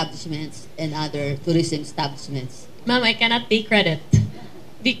establishments and other tourism establishments. Ma'am, I cannot take credit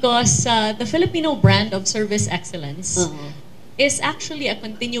because the Filipino brand of service excellence is actually a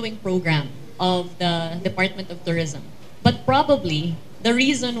continuing program of the Department of Tourism. But probably the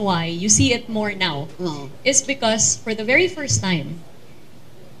reason why you see it more now is because for the very first time,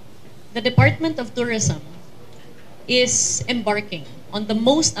 the Department of Tourism is embarking on the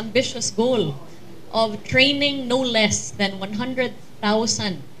most ambitious goal of training no less than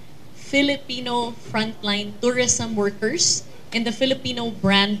 100,000 Filipino frontline tourism workers in the Filipino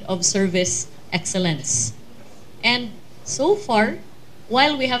brand of service excellence. And so far,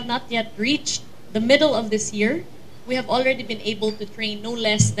 while we have not yet reached the middle of this year, we have already been able to train no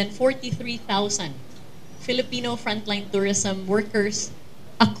less than 43,000 Filipino frontline tourism workers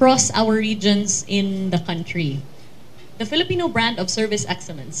across our regions in the country. The Filipino brand of service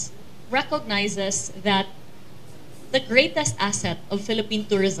excellence recognizes that the greatest asset of Philippine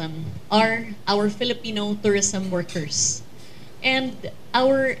tourism are our Filipino tourism workers and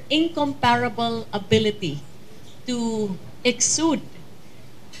our incomparable ability to exude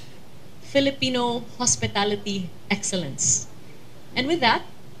Filipino hospitality excellence. And with that,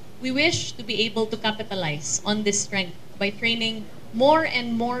 we wish to be able to capitalize on this strength by training more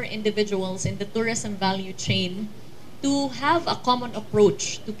and more individuals in the tourism value chain to have a common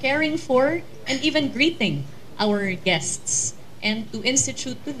approach to caring for and even greeting our guests, and to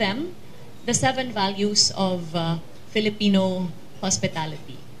institute to them the 7 values of Filipino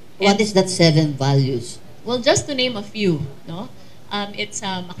hospitality. What is that 7 values? Well, just to name a few, no? It's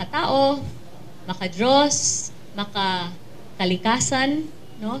makatao, makadiyos, makakalikasan,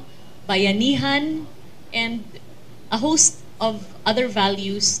 no? Bayanihan, and a host of other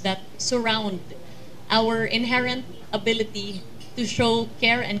values that surround our inherent ability to show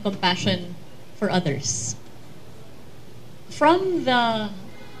care and compassion for others. From the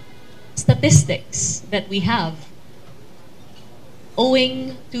statistics that we have,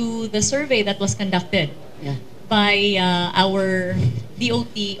 owing to the survey that was conducted by our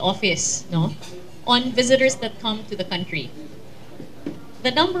DOT office, no, on visitors that come to the country,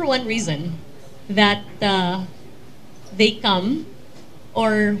 the number one reason that they come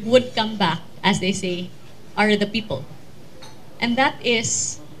or would come back, as they say, are the people. And that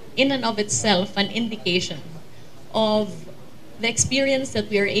is, in and of itself, an indication of the experience that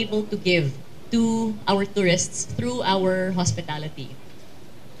we are able to give to our tourists through our hospitality.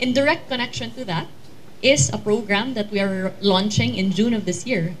 In direct connection to that is a program that we are launching in June of this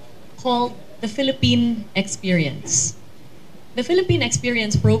year called the Philippine Experience. The Philippine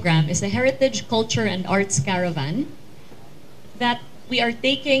Experience program is a heritage, culture, and arts caravan that we are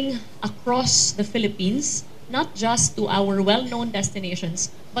taking across the Philippines, not just to our well-known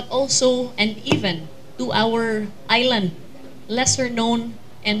destinations, but also and even to our island, lesser-known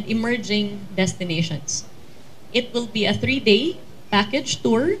and emerging destinations. It will be a 3-day package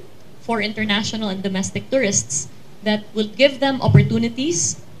tour for international and domestic tourists that will give them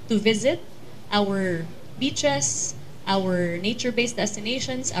opportunities to visit our beaches, our nature-based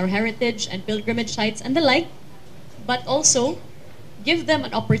destinations, our heritage and pilgrimage sites and the like, but also give them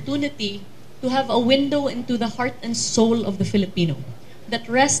an opportunity to have a window into the heart and soul of the Filipino that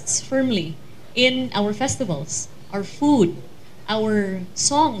rests firmly in our festivals, our food, our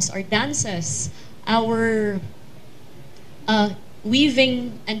songs, our dances, our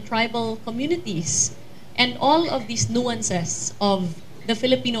weaving and tribal communities, and all of these nuances of the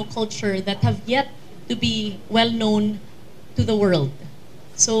Filipino culture that have yet to be well known to the world.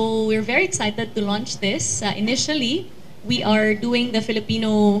 So we're very excited to launch this. Initially, we are doing the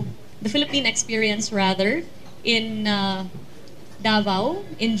Philippine experience rather in Davao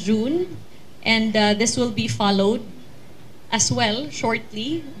in June, and this will be followed as well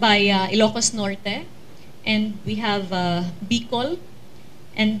shortly by Ilocos Norte, and we have Bicol,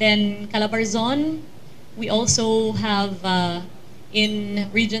 and then Calabarzon. We also have in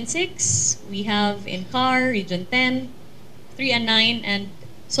Region 6, we have in CAR, Region 10, 3 and 9, and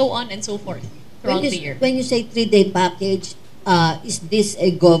so on and so forth throughout the year. When you say 3-day package, is this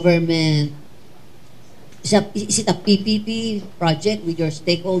a government, is it a PPP project with your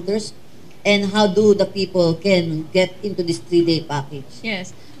stakeholders? And how do the people can get into this 3-day package?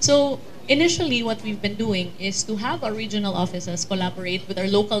 Yes. So initially, what we've been doing is to have our regional offices collaborate with our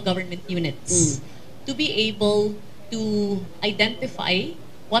local government units to be able to identify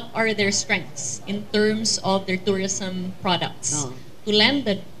what are their strengths in terms of their tourism products, to lend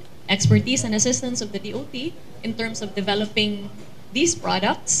the expertise and assistance of the DOT in terms of developing these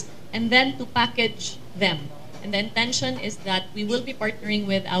products, and then to package them. And the intention is that we will be partnering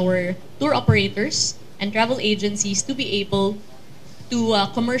with our tour operators and travel agencies to be able to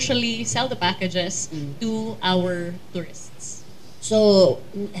commercially sell the packages to our tourists. So,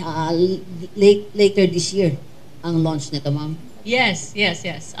 later this year, ang launch nito, ma'am? Yes.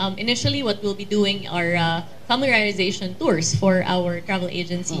 Initially, what we'll be doing are familiarization tours for our travel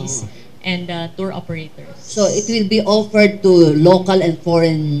agencies and tour operators. So, it will be offered to local and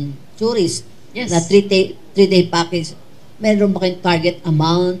foreign tourists. Yes. Na 3-day package. Meron ba kayong target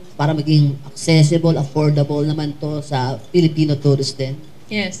amount para maging accessible, affordable naman to sa Filipino tourists din?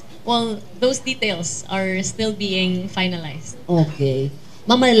 Yes. Well, those details are still being finalized. Okay.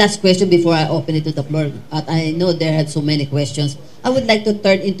 Ma'am, my last question before I open it to the floor. At I know there are so many questions. I would like to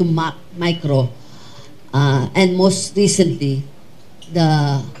turn into micro. And most recently,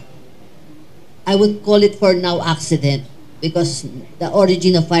 I would call it for now accident because the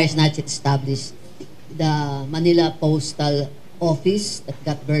origin of fire is not yet established. The Manila Postal Office that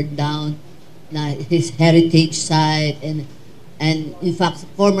got burned down, na his heritage site, and in fact,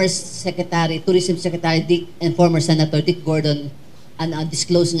 former Secretary, Tourism Secretary Dick, and former Senator Dick Gordon,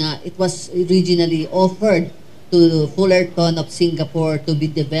 disclosed nga, it was originally offered to Fullerton of Singapore to be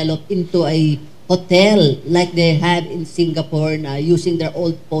developed into a hotel like they have in Singapore na using their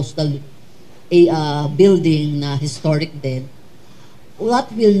old postal building na historic din.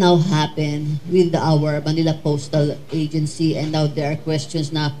 What will now happen with our Manila Postal Agency? And now there are questions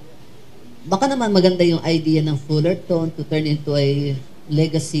na baka naman maganda yung idea ng Fullerton to turn into a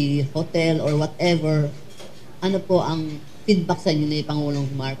legacy hotel or whatever. Ano po ang feedback sa inyo ni Pangulong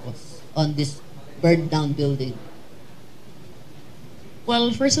Marcos on this burned down building?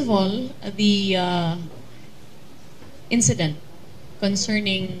 Well, first of all, the incident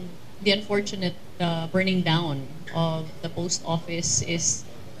concerning the unfortunate burning down of the post office is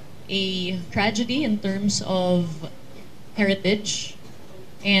a tragedy in terms of heritage,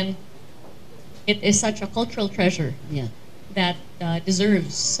 and it is such a cultural treasure that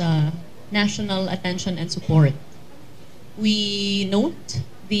deserves national attention and support. We note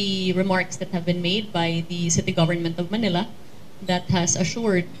the remarks that have been made by the City Government of Manila that has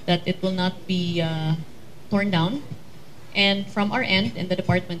assured that it will not be torn down. And from our end, in the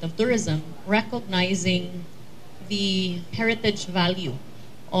Department of Tourism, recognizing the heritage value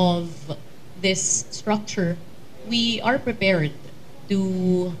of this structure, we are prepared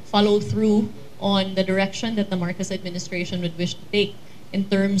to follow through on the direction that the Marcos administration would wish to take in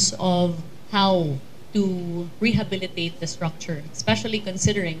terms of how to rehabilitate the structure, especially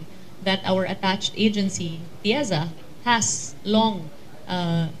considering that our attached agency, TIEZA, has long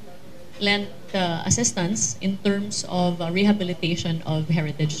lent assistance in terms of rehabilitation of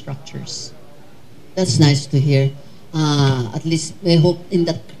heritage structures. That's nice to hear. At least may hope in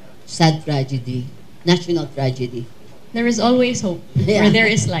that sad tragedy, national tragedy. There is always hope where there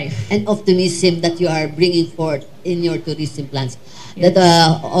is life. And optimism that you are bringing forth in your tourism plans. Yes.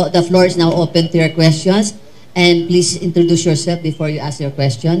 The floor is now open to your questions. And please introduce yourself before you ask your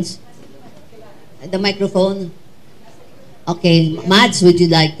questions. The microphone. Okay, Mads, would you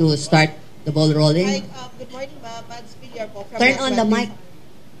like to start the ball rolling? Hi, good morning, ma'am. Mads Villar po from Turn on the mic.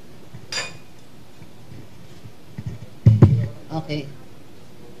 Okay.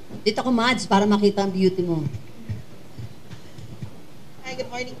 Dito ko, Mads, para makita ang beauty mo. Hi,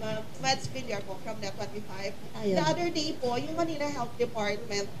 good morning, ma'am. Mads Villar po from Net 25. Ayun. The other day po, yung Manila Health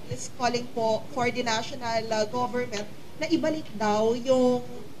Department is calling po for the national government na ibalik daw yung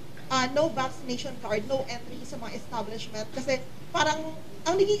no vaccination card, no entry sa mga establishment. Kasi parang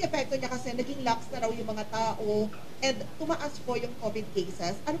ang naging epekto niya kasi naging lax na raw yung mga tao and tumaas po yung COVID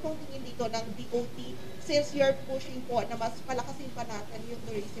cases. Ano pong tingin dito ng DOT since you're pushing po na mas palakasin pa natin yung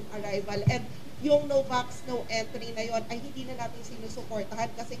tourism arrival and yung no vax, no entry na yon ay hindi na natin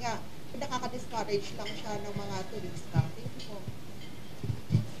sinusuportahan kasi nga nakaka-discourage lang siya ng mga turista. Thank you po.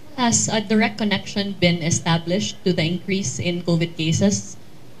 Has a direct connection been established to the increase in COVID cases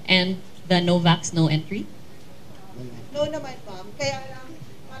and the no vax, no entry? No naman, ma'am. Kaya lang,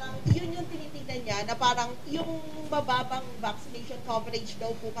 parang yun yung tinitingnan niya na parang yung mababang vaccination coverage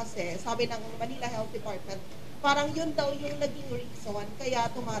daw po kasi, sabi ng Manila Health Department, parang yun daw yung naging reason kaya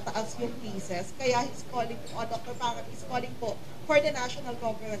tumataas yung cases. Kaya he's calling po, Dr. Pangat is calling po for the national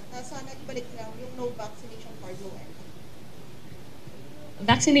government na sana ibalik lang yung no vaccination card, no entry.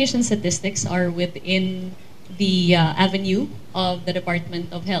 Vaccination statistics are within the avenue of the Department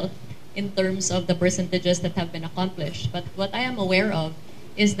of Health in terms of the percentages that have been accomplished. But what I am aware of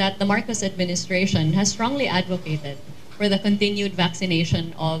is that the Marcos administration has strongly advocated for the continued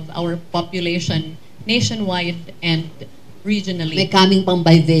vaccination of our population nationwide and regionally. May coming pang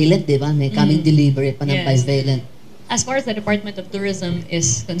bivalent, di ba? May coming delivery pa ng Yes. bivalent. As far as the Department of Tourism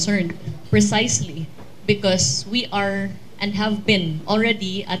is concerned, precisely because we are and have been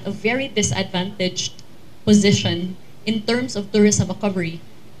already at a very disadvantaged position in terms of tourism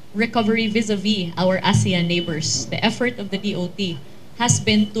recovery vis-a-vis our ASEAN neighbors. The effort of the DOT has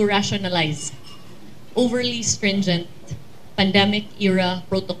been to rationalize overly stringent pandemic-era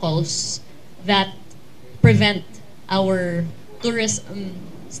protocols that prevent our tourism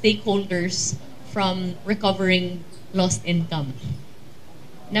stakeholders from recovering lost income.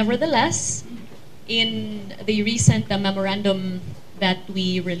 Nevertheless, in the recent memorandum that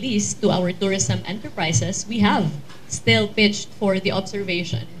we released to our tourism enterprises, we have still pitched for the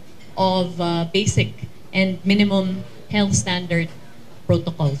observation of basic and minimum health standard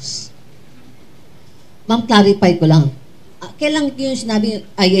protocols. Ma'am, clarify ko lang. Kailan yung sinabi yung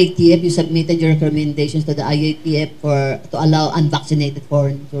IATF, you submitted your recommendations to the IATF to allow unvaccinated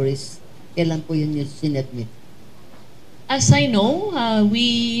foreign tourists? Kailan po yun yung sinubmit? As I know,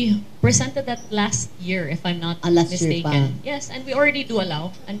 we presented that last year, if I'm not Last year mistaken. pa. Yes, and we already do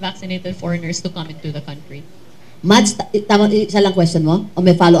allow unvaccinated foreigners to come into the country. Mads, isa lang question mo? O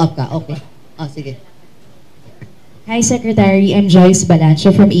may follow-up ka? Okay. Sige. Hi, Secretary. I'm Joyce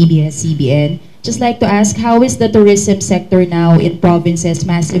Balancho from ABS-CBN. Just like to ask, how is the tourism sector now in provinces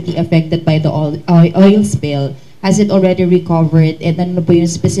massively affected by the oil spill? Has it already recovered? And ano po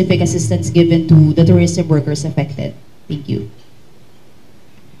yung specific assistance given to the tourism workers affected? Thank you.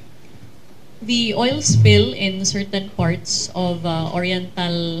 The oil spill in certain parts of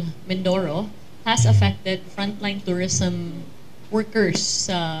Oriental Mindoro has affected frontline tourism workers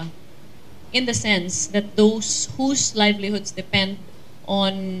in the sense that those whose livelihoods depend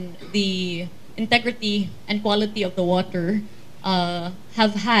on the integrity and quality of the water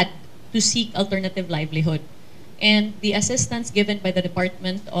have had to seek alternative livelihood. And the assistance given by the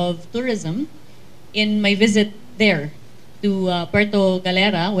Department of Tourism in my visit there to Puerto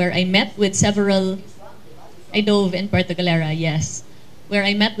Galera, where I met with several, I dove in Puerto Galera, yes, where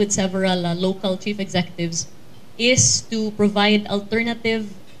I met with several local chief executives, is to provide alternative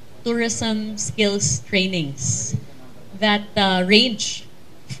tourism skills trainings that range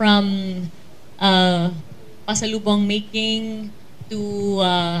from pasalubong making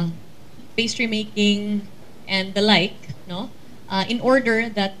to pastry making and the like, no? In order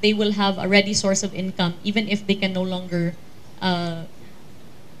that they will have a ready source of income even if they can no longer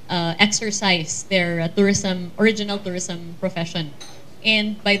exercise their original tourism profession.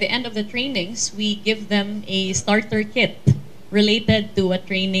 And by the end of the trainings, we give them a starter kit related to what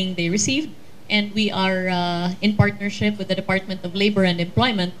training they received. And we are in partnership with the Department of Labor and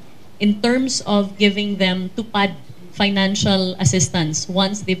Employment in terms of giving them tupad financial assistance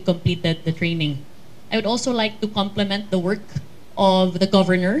once they've completed the training. I would also like to compliment the work of the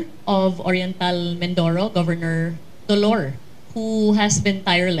governor of Oriental Mindoro, Governor Dolor, who has been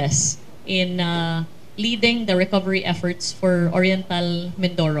tireless in leading the recovery efforts for Oriental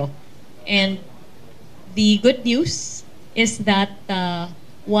Mindoro. And the good news is that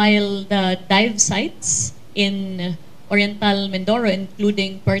while the dive sites in Oriental Mindoro,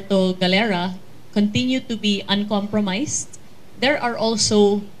 including Puerto Galera, continue to be uncompromised, there are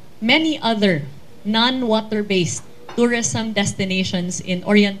also many other non-water-based tourism destinations in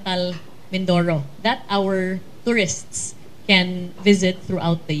Oriental Mindoro that our tourists can visit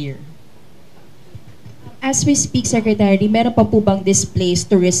throughout the year. As we speak, Secretary, meron pa po bang displaced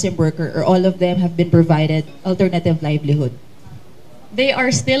tourism worker or all of them have been provided alternative livelihood? They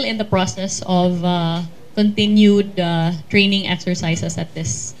are still in the process of continued training exercises at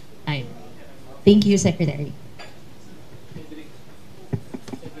this time. Thank you, Secretary.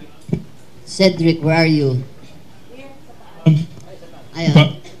 Cedric, where are you? Um, Ayan.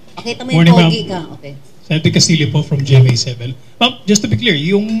 Pa- Pakita mo yung Morning, ma'am. pogi ka. Okay. Senator Castillo po from GMA7. Ma'am, just to be clear,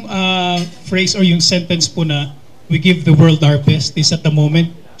 yung phrase or yung sentence po na we give the world our best is at the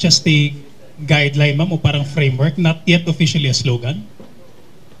moment just a guideline, ma'am, o parang framework, not yet officially a slogan?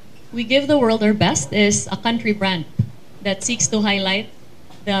 We Give the World Our Best is a country brand that seeks to highlight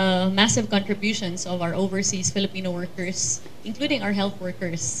the massive contributions of our overseas Filipino workers, including our health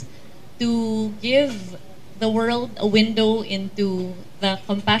workers, to give the world a window into the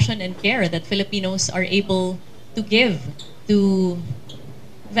compassion and care that Filipinos are able to give to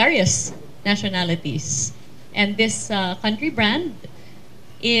various nationalities. And this country brand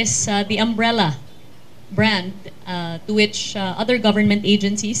is the umbrella brand to which other government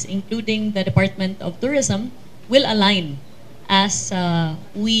agencies, including the Department of Tourism, will align as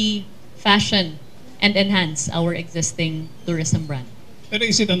we fashion and enhance our existing tourism brand. Pero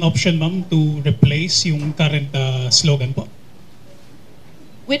is it an option, ma'am, to replace yung current slogan po?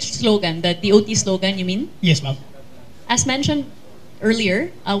 Which slogan? The DOT slogan, you mean? Yes, ma'am. As mentioned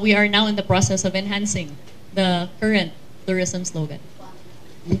earlier, we are now in the process of enhancing the current tourism slogan.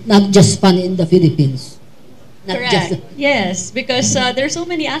 Not just fun in the Philippines. Not Correct. just Yes, because there's so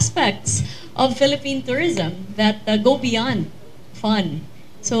many aspects of Philippine tourism that go beyond fun.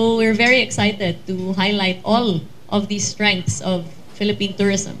 So we're very excited to highlight all of these strengths of Philippine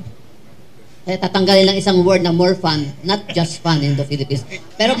tourism. tatanggalin lang isang word na more fun, not just fun in the Philippines.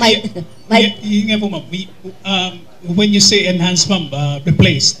 Pero Yun nga po, ma'am. When you say enhance, ma'am,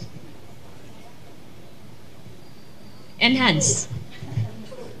 replaced. Enhance.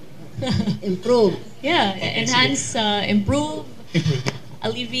 improve. Yeah, enhance, improve, Improve.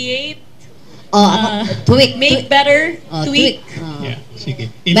 alleviate, Tweak. make better, tweak. Yeah, sige.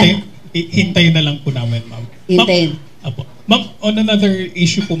 Hintayin na lang po namin, ma'am. Hintayin. Apo. Ma'am, on another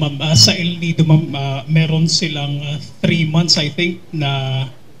issue po, ma'am, sa El Nido, ma'am, meron silang 3 months, I think, na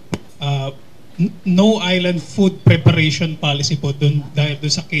no island food preparation policy po dahil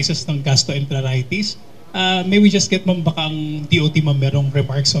dun sa cases ng gastroenteritis. May we just get, ma'am, baka ang DOT, ma'am, merong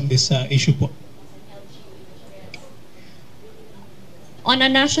remarks on this issue po? On a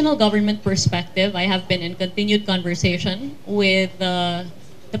national government perspective, I have been in continued conversation with the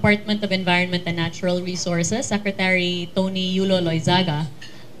Department of Environment and Natural Resources, Secretary Tony Yulo Loizaga,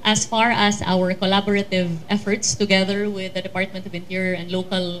 as far as our collaborative efforts together with the Department of Interior and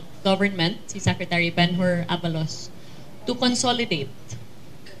Local Government, si Secretary Benhur Avalos, to consolidate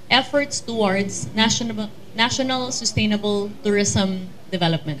efforts towards national sustainable tourism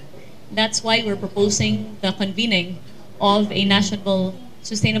development. That's why we're proposing the convening of a National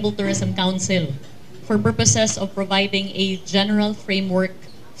Sustainable Tourism Council for purposes of providing a general framework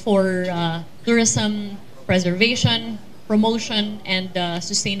for tourism preservation, promotion, and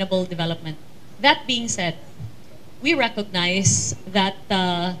sustainable development. That being said, we recognize that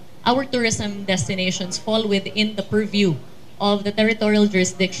our tourism destinations fall within the purview of the territorial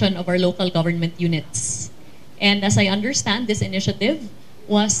jurisdiction of our local government units. And as I understand, this initiative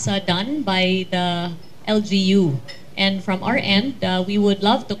was done by the LGU. And from our end, we would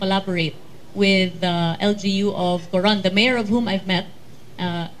love to collaborate with the LGU of Coron, the mayor of whom I've met,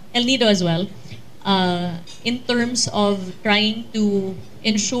 El Nido as well, in terms of trying to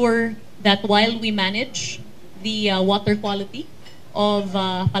ensure that while we manage the water quality of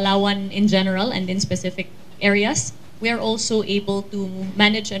Palawan in general and in specific areas, we are also able to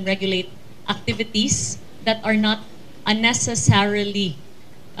manage and regulate activities that are not unnecessarily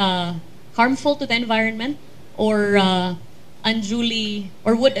harmful to the environment or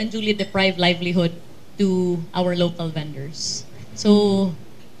would unduly deprive livelihood to our local vendors. So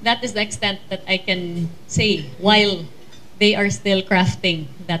that is the extent that I can say while they are still crafting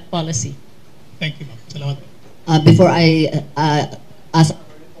that policy. Thank you, ma'am. Salamat. Before I ask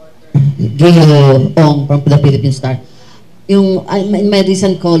Gio Ong from the Philippine Star, in my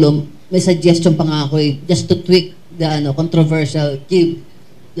recent column, may suggestion pa nga ako just to tweak the controversial, give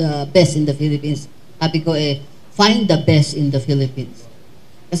the best in the Philippines. Sabi ko find the best in the Philippines.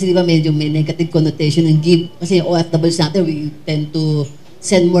 Kasi di ba medyo may negative connotation and give, kasi yung OFWs natin, we tend to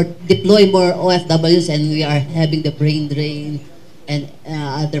deploy more OFWs and we are having the brain drain and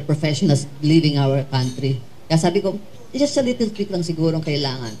other professionals leaving our country. Kaya sabi ko, just a little tweak lang siguro ang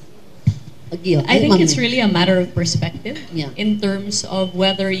kailangan. I think it's really a matter of perspective in terms of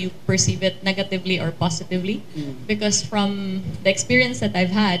whether you perceive it negatively or positively. Because from the experience that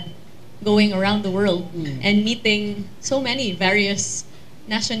I've had going around the world and meeting so many various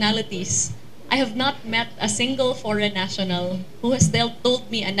nationalities, I have not met a single foreign national who has still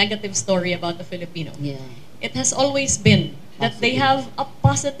told me a negative story about a Filipino. Yeah. It has always been that they Positive. have a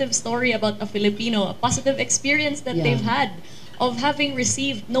positive story about a Filipino, a positive experience that Yeah. they've had of having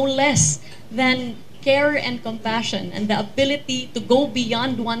received no less than care and compassion and the ability to go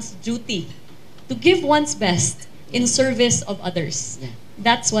beyond one's duty, to give one's best in service of others. Yeah.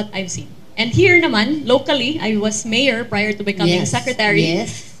 That's what I've seen. And here naman, locally, I was mayor prior to becoming Yes. secretary.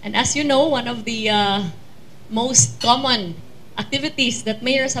 Yes. And as you know, one of the most common activities that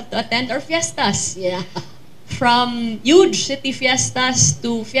mayors have to attend are fiestas. Yeah. From huge city fiestas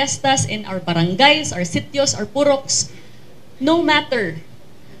to fiestas in our barangays, our sitios, our puroks, no matter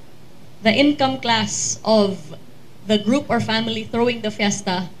the income class of the group or family throwing the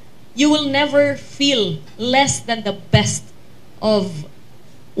fiesta, you will never feel less than the best of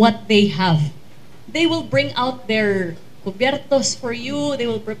what they have. They will bring out their cubiertos for you, they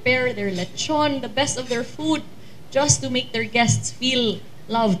will prepare their lechon, the best of their food, just to make their guests feel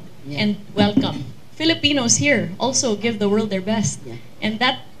loved Yeah. and welcome. Filipinos here also give the world their best. Yeah. And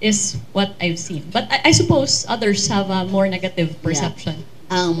that is what I've seen. But I suppose others have a more negative perception.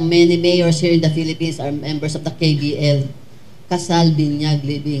 Many mayors here in the Philippines are members of the KBL. Kasal, binyag,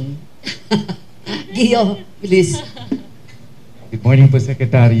 living. Gio, please. Good morning po,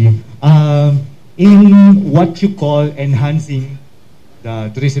 Secretary. In what you call enhancing the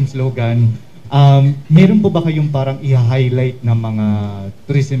tourism slogan, meron po ba kayong parang i-highlight na mga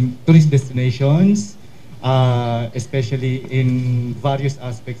tourist destinations, especially in various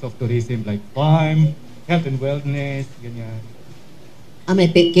aspects of tourism like farm, health and wellness, ganyan?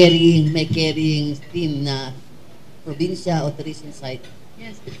 May carrying team na probinsya o tourism site.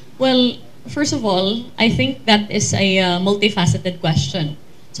 Yes. Well, first of all, I think that is a multifaceted question.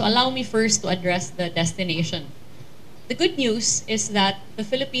 So allow me first to address the destination. The good news is that the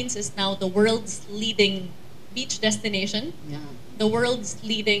Philippines is now the world's leading beach destination, Yeah. the world's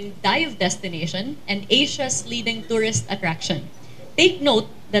leading dive destination, and Asia's leading tourist attraction. Take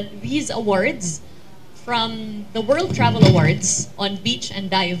note that these awards from the World Travel Awards on beach and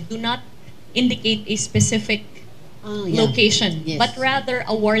dive do not indicate a specific Yeah. location, Yes. but rather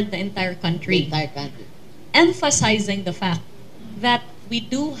award the entire The country, entire country. emphasizing the fact that we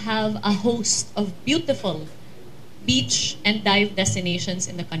do have a host of beautiful beach and dive destinations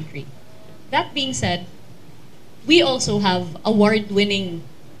in the country. That being said, we also have award-winning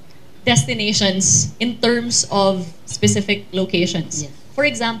destinations in terms of specific locations. Yes. For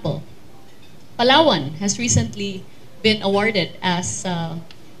example, Palawan has recently been awarded as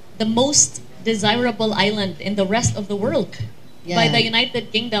the most desirable island in the rest of the world by Yeah. the United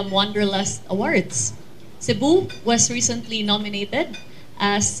Kingdom Wanderlust Awards. Cebu was recently nominated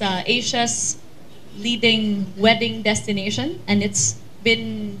as Asia's leading wedding destination, and it's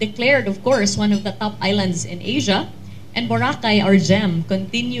been declared, of course, one of the top islands in Asia. And Boracay, our gem,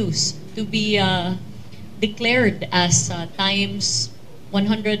 continues to be declared as Time's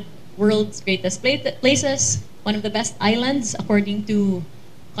 100 World's Greatest Places, one of the best islands according to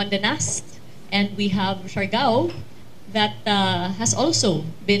Condé Nast. And we have Siargao that has also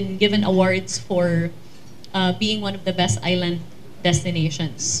been given awards for being one of the best island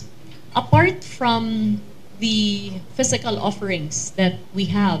destinations. Apart from the physical offerings that we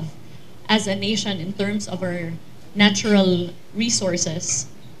have as a nation in terms of our natural resources,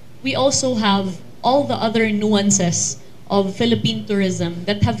 we also have all the other nuances of Philippine tourism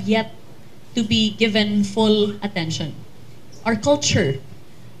that have yet to be given full attention. Our culture,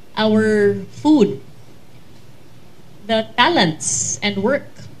 our food, the talents and work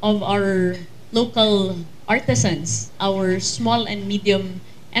of our local artisans, our small and medium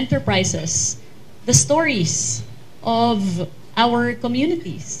enterprises, the stories of our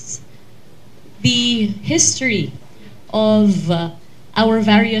communities, the history of our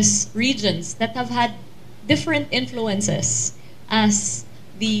various regions that have had different influences as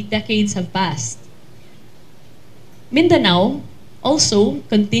the decades have passed. Mindanao also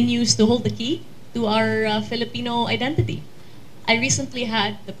continues to hold the key to our Filipino identity. I recently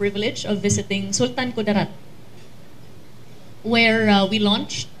had the privilege of visiting Sultan Kudarat, where we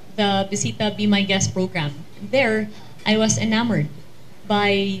launched the Bisita Be My Guest program. There, I was enamored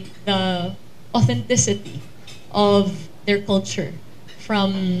by the authenticity of their culture,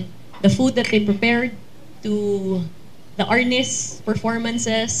 from the food that they prepared, to the arnis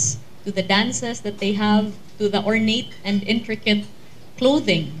performances, to the dances that they have, to the ornate and intricate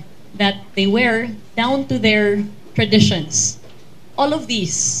clothing that they wear, down to their traditions. All of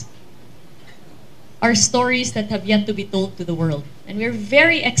these are stories that have yet to be told to the world. And we're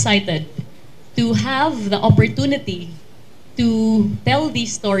very excited to have the opportunity to tell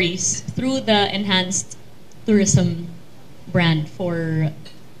these stories through the enhanced tourism brand for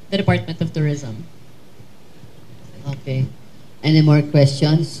the Department of Tourism. Okay. Any more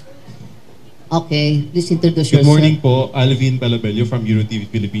questions? Okay, please introduce Good yourself. morning po, Alvin Palabello from EuroTV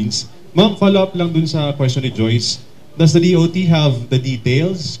Philippines. Ma'am, follow-up lang dun sa question ni Joyce. Does the DOT have the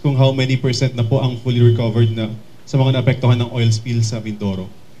details kung how many % na po ang fully recovered na sa mga naapektuhan ng oil spill sa Mindoro?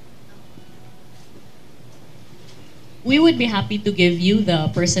 We would be happy to give you the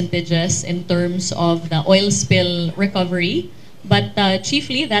percentages in terms of the oil spill recovery, but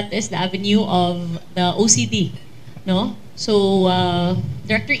chiefly that is the avenue of the OCD, no? So,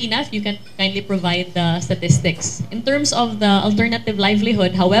 Director Ina, if you can kindly provide the statistics. In terms of the alternative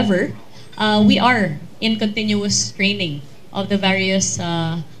livelihood, however, we are in continuous training of the various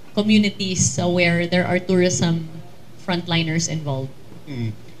communities where there are tourism frontliners involved.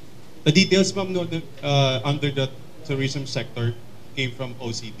 The details, ma'am, no, under the tourism sector came from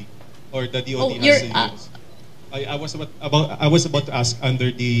OCD or the DOT Oh, has you're, the details? I was about to ask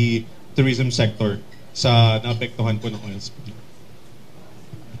under the tourism sector sa naapektuhan po ng oil spill.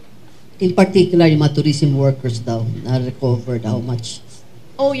 In particular, yung mga tourism workers daw na recovered, how much?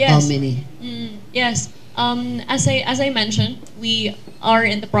 Oh yes. How many? Yes. As I mentioned, we are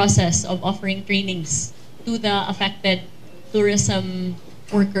in the process of offering trainings to the affected tourism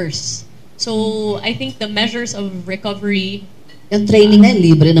workers. So I think the measures of recovery. Yung training na yun,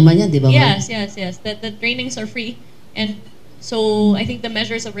 libre naman yan, di ba? ma'am? Yes. The trainings are free, and so I think the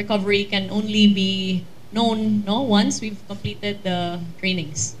measures of recovery can only be known once we've completed the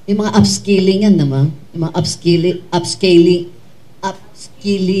trainings. Yung mga upskilling yan naman. Yung mga upskilling.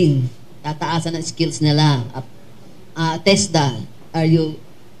 Tataasan ng skills nila. TESDA, are you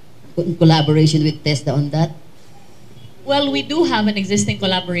in collaboration with TESDA on that? Well, we do have an existing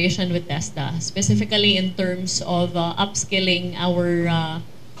collaboration with TESDA, specifically in terms of upskilling our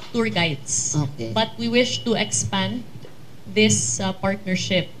tour guides. Okay. But we wish to expand this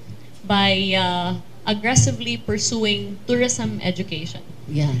partnership by aggressively pursuing tourism education.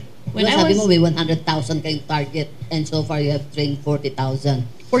 Yeah. When Diba I sabi was- mo may 100,000 kayong target and so far you have trained 40,000.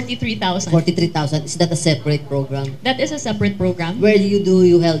 43,000. 43,000. Is that a separate program? That is a separate program. Where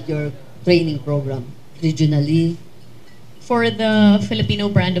you held your training program? Regionally? For the Filipino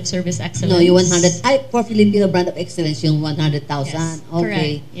brand of service excellence. No, yung 100. For Filipino brand of excellence, yung 100,000. Yes, Okay.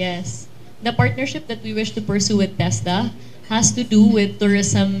 correct. Yes. The partnership that we wish to pursue with TESDA has to do with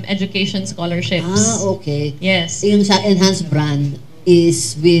tourism education scholarships. Okay. Yes. Yung sa enhanced brand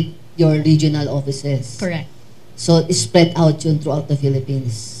is with your regional offices. Correct. So, it's spread out yun throughout the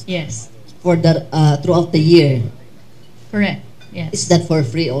Philippines. Yes. For the throughout the year. Correct. Yes. Is that for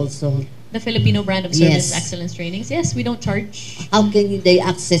free also? The Filipino brand of service Yes. excellence trainings? Yes, we don't charge. How can they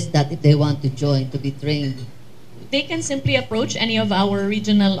access that if they want to join, to be trained? They can simply approach any of our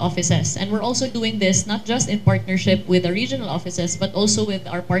regional offices. And we're also doing this not just in partnership with the regional offices, but also with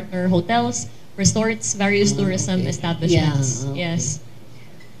our partner hotels, resorts, various tourism okay. establishments. Yeah, okay. Yes.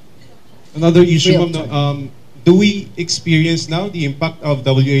 Another issue, Free of ma'am, no, do we experience now the impact of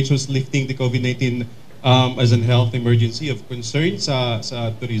WHO's lifting the COVID-19 as an health emergency of concern sa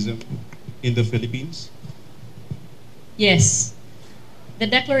tourism in the Philippines? Yes. The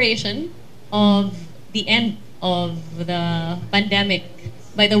declaration of the end of the pandemic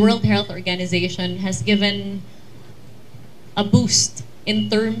by the World Health Organization has given a boost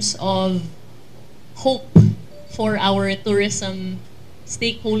in terms of hope for our tourism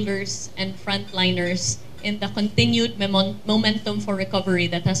stakeholders and frontliners in the continued momentum for recovery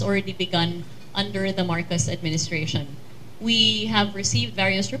that has already begun under the Marcos administration. We have received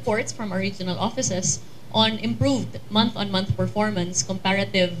various reports from our regional offices on improved month-on-month performance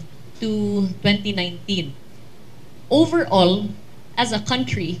comparative to 2019. Overall, as a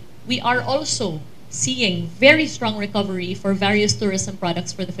country, we are also seeing very strong recovery for various tourism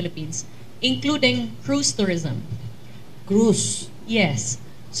products for the Philippines, including cruise tourism. Cruise. Yes.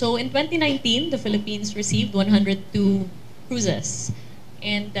 So in 2019, the Philippines received 102 cruises.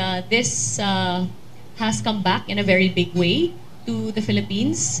 And this has come back in a very big way to the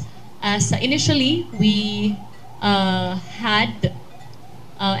Philippines. As initially, we had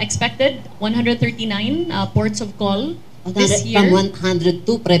expected 139 ports of call this year. From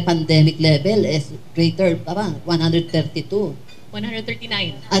 102 pre-pandemic level is greater, 132.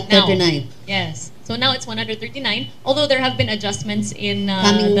 139. At now. 39. Yes. So now it's 139, although there have been adjustments in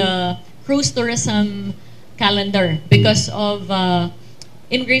Coming- the cruise tourism calendar because of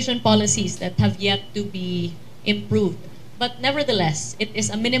immigration policies that have yet to be improved. But nevertheless, it is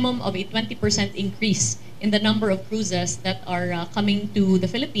a minimum of a 20% increase in the number of cruises that are coming to the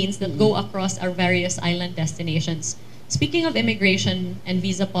Philippines that go across our various island destinations. Speaking of immigration and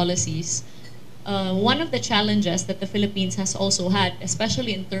visa policies, one of the challenges that the Philippines has also had,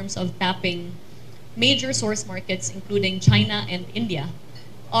 especially in terms of tapping major source markets, including China and India,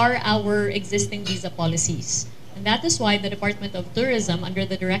 are our existing visa policies. And that is why the Department of Tourism, under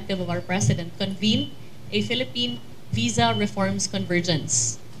the directive of our President, convened a Philippine Visa Reforms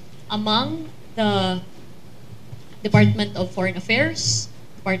Convergence among the Department of Foreign Affairs,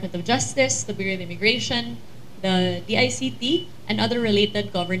 Department of Justice, the Bureau of Immigration, the DICT, and other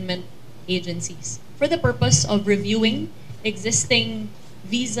related government agencies for the purpose of reviewing existing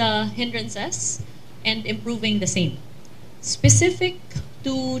visa hindrances and improving the same. Specific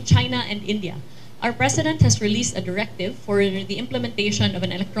to China and India, our President has released a directive for the implementation of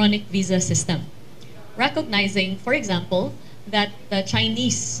an electronic visa system, recognizing, for example, that the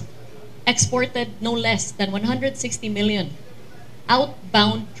Chinese exported no less than 160 million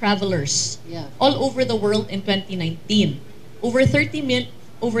outbound travelers all over the world in 2019. Over 30 million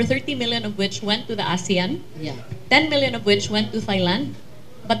of which went to the ASEAN, 10 million of which went to Thailand,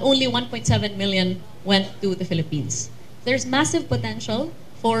 but only 1.7 million went to the Philippines. There's massive potential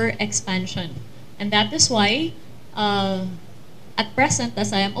for expansion. And that is why, at present,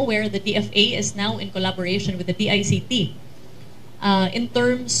 as I am aware, the DFA is now in collaboration with the DICT in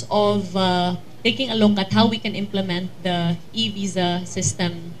terms of taking a look at how we can implement the e-visa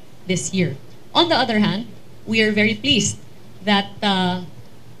system this year. On the other hand, we are very pleased that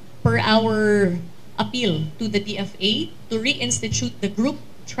per our appeal to the DFA to reinstitute the group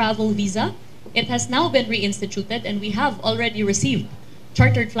travel visa, it has now been reinstituted and we have already received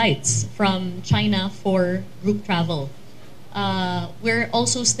chartered flights from China for group travel. We're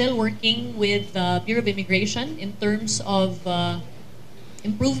also still working with the Bureau of Immigration in terms of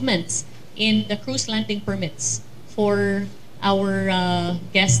improvements in the cruise landing permits for our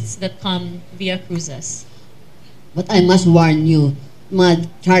guests that come via cruises. But I must warn you, mga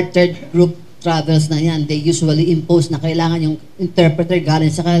chartered group travels na yan, they usually impose na kailangan yung interpreter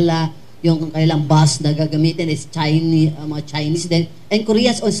galing sa kanila, yung kailang bus na gagamitin is Chinese, mga Chinese din. And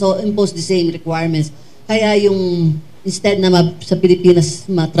Koreans also impose the same requirements. Kaya yung instead na sa Pilipinas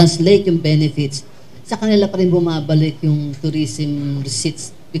ma-translate yung benefits, sa kanila pa rin bumabalik yung tourism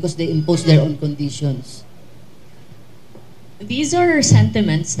receipts because they impose their own conditions. These are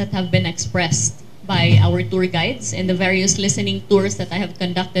sentiments that have been expressed by our tour guides and the various listening tours that I have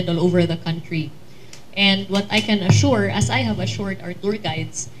conducted all over the country. And what I can assure, as I have assured our tour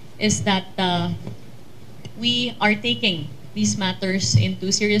guides, is that we are taking these matters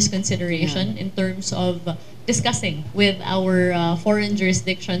into serious consideration in terms of discussing with our foreign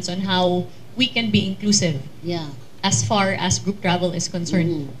jurisdictions on how we can be inclusive as far as group travel is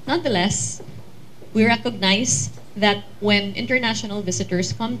concerned. Nonetheless, we recognize that when international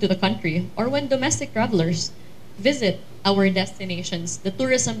visitors come to the country or when domestic travelers visit our destinations, the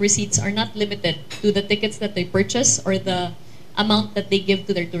tourism receipts are not limited to the tickets that they purchase or the amount that they give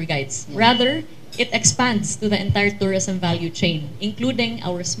to their tour guides. Rather, it expands to the entire tourism value chain, including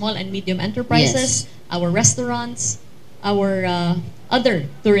our small and medium enterprises, our restaurants, our other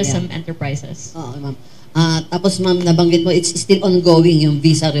tourism enterprises. Oo, ma'am. Tapos ma'am, nabanggit mo, it's still ongoing yung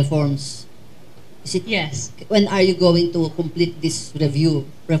visa reforms. Is it, yes. When are you going to complete this review,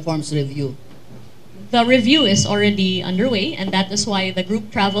 reforms review? The review is already underway, and that is why the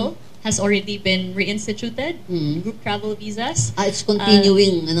group travel has already been reinstituted. Group travel visas. It's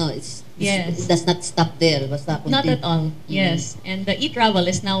continuing, yes. It does not stop there. Basta Not at all, yes. And the e-travel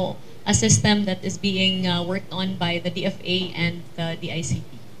is now a system that is being worked on by the DFA and the DICT.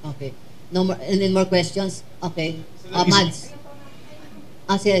 Okay. No more, any more questions? Okay. Mads.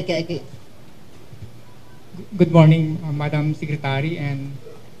 Sige, okay. Good morning, Madam Secretary and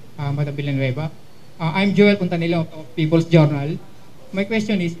Madam Villanueva. I'm Joel Puntanilo of People's Journal. My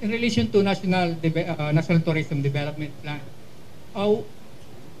question is, in relation to National Tourism Development Plan,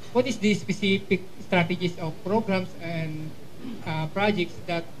 what is the specific strategies of programs and projects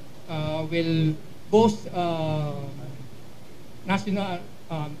that will boost national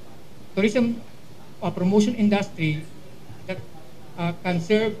tourism promotion industry that can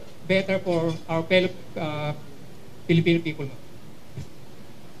serve better for our fellow Filipino people?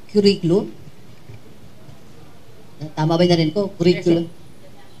 Curriculum? Tama ba na rin ko? Curriculum? Yes,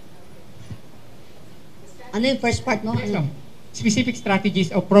 ano yung first part, no? Yes, specific strategies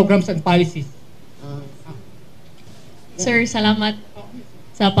of programs and policies. Sir, salamat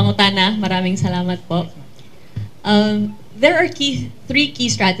sa pangutana. Maraming salamat po. There are three key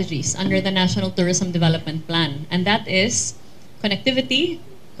strategies under the National Tourism Development Plan, and that is connectivity,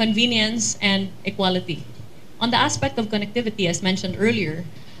 convenience, and equality. On the aspect of connectivity, as mentioned earlier,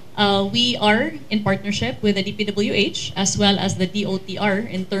 We are in partnership with the DPWH as well as the DOTR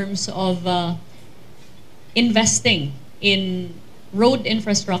in terms of investing in road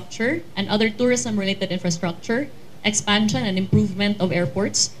infrastructure and other tourism-related infrastructure, expansion and improvement of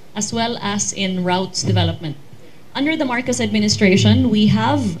airports, as well as in routes development. Under the Marcos administration, we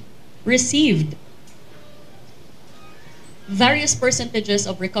have received various percentages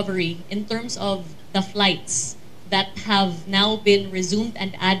of recovery in terms of the flights that have now been resumed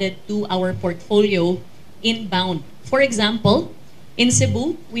and added to our portfolio inbound. For example, in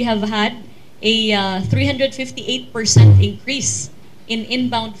Cebu, we have had a 358% increase in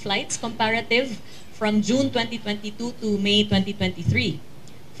inbound flights comparative from June 2022 to May 2023.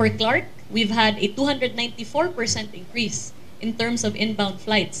 For Clark, we've had a 294% increase in terms of inbound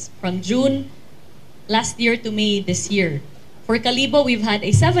flights from June last year to May this year. For Calibo, we've had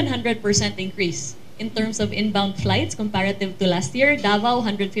a 700% increase in terms of inbound flights comparative to last year. Davao,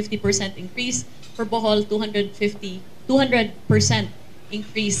 150% increase. For Bohol, 200%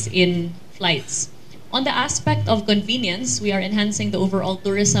 increase in flights. On the aspect of convenience, we are enhancing the overall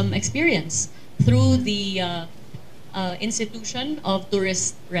tourism experience through the institution of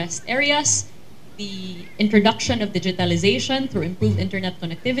tourist rest areas, the introduction of digitalization through improved internet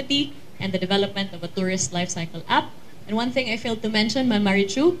connectivity, and the development of a tourist lifecycle app. And one thing I failed to mention, Ma'am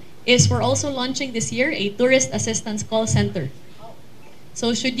Marichu, is we're also launching this year a tourist assistance call center.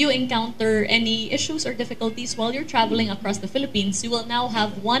 So should you encounter any issues or difficulties while you're traveling across the Philippines, you will now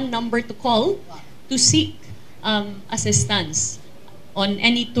have one number to call to seek assistance on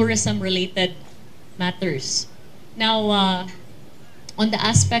any tourism-related matters. Now, on the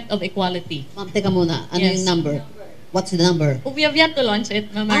aspect of equality. Ma'am, teka muna. Ano Yes. yung number? What's the number? Oh, we have yet to launch it,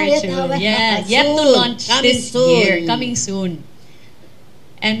 Ma'am Yet Marichu. na, Yeah, soon. yet to launch Coming this soon. year. Coming soon.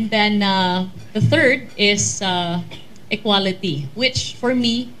 And then the third is equality, which for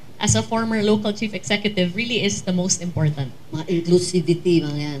me, as a former local chief executive, really is the most important. Mga inclusivity,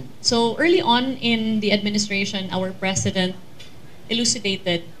 mga yan. So early on in the administration, our president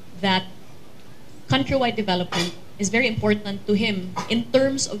elucidated that countrywide development is very important to him in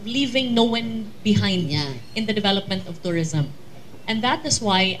terms of leaving no one behind Yeah. in the development of tourism. And that is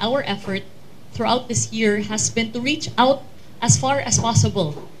why our effort throughout this year has been to reach out as far as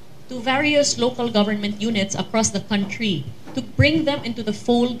possible to various local government units across the country to bring them into the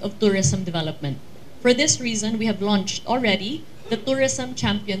fold of tourism development. For this reason, we have launched already the Tourism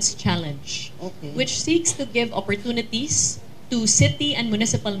Champions Challenge, Okay. which seeks to give opportunities to city and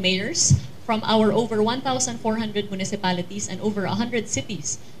municipal mayors from our over 1,400 municipalities and over 100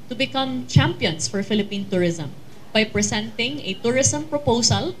 cities to become champions for Philippine tourism by presenting a tourism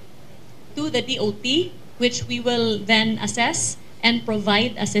proposal to the DOT, which we will then assess and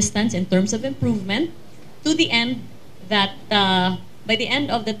provide assistance in terms of improvement to the end that by the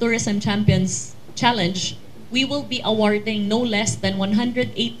end of the Tourism Champions Challenge, we will be awarding no less than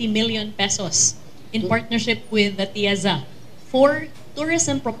 180 million pesos in partnership with the TIEZA for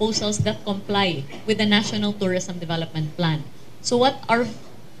tourism proposals that comply with the National Tourism Development Plan. So what our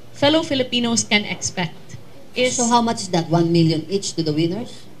fellow Filipinos can expect is So how much is that? 1 million each to the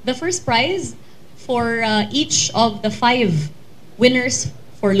winners? the first prize for each of the 5 winners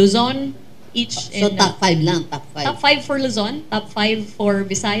for Luzon, each So in top 5 lang, top 5. top 5 for Luzon, top 5 for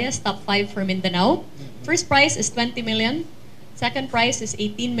Visayas, top 5 for Mindanao. First prize is 20 million. Second prize is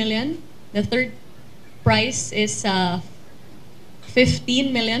 18 million. The third prize is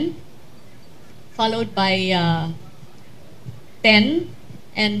 15 million, followed by 10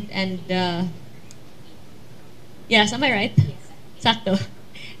 and yes, am I right? Sakto.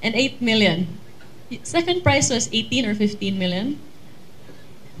 And 8 million. Second prize was 18 or 15 million.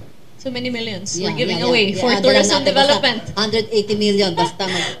 So many millions we're giving away for Ano lang tourism natin, development. basta 180 million, basta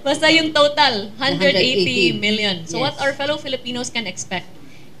Basta yung total, 180 180 million. So what Yes. our fellow Filipinos can expect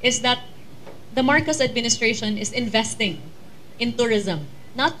is that the Marcos administration is investing in tourism,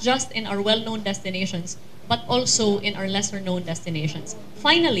 not just in our well-known destinations, but also in our lesser-known destinations.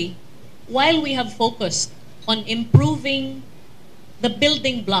 Finally, while we have focused on improving the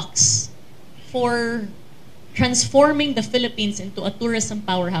building blocks for transforming the Philippines into a tourism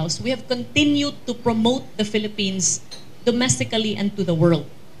powerhouse, we have continued to promote the Philippines domestically and to the world.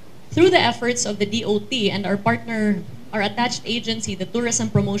 Through the efforts of the DOT and our partner, our attached agency, the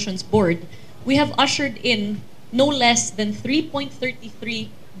Tourism Promotions Board, we have ushered in no less than 3.33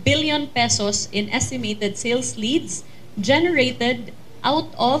 billion pesos in estimated sales leads generated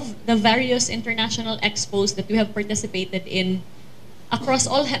out of the various international expos that we have participated in across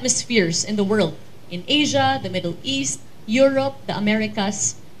all hemispheres in the world, in Asia, the Middle East, Europe, the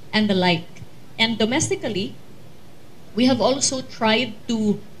Americas, and the like. And domestically, we have also tried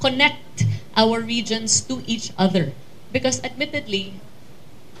to connect our regions to each other. Because admittedly,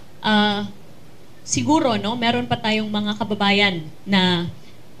 siguro, no, meron pa tayong mga kababayan na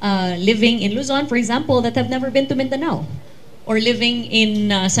living in Luzon, for example, that have never been to Mindanao. Or living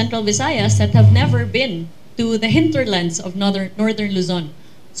in Central Visayas that have never been to the hinterlands of northern Luzon.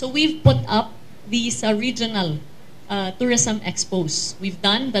 So we've put up these regional tourism expos. We've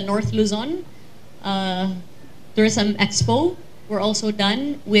done the North Luzon Tourism Expo. We're also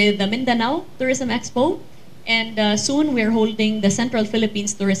done with the Mindanao Tourism Expo. And soon we're holding the Central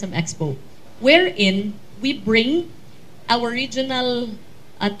Philippines Tourism Expo, wherein we bring our regional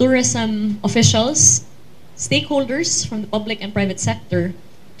tourism officials, stakeholders from the public and private sector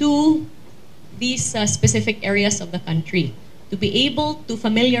to these specific areas of the country to be able to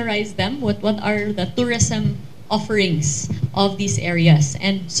familiarize them with what are the tourism offerings of these areas.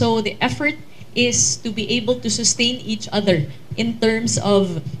 And so the effort is to be able to sustain each other in terms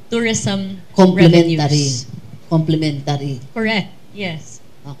of tourism revenues. Complementary. Correct, yes.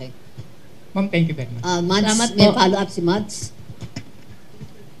 Okay. Ma'am, thank you very much. Mads, Salamat may po. follow-up si Mads?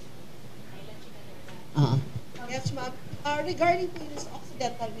 Yes, ma'am. Regarding po yung sa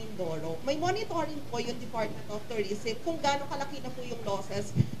Occidental Mindoro, may monitoring po yung Department of Tourism kung gaano kalaki na po yung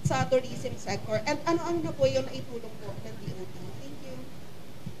losses sa tourism sector and ano-ano na po yung naitulong po ng DOT. Thank you.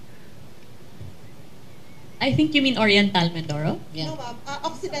 I think you mean Oriental Mindoro? No, ma'am.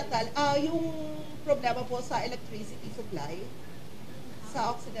 Occidental, yung problema po sa electricity supply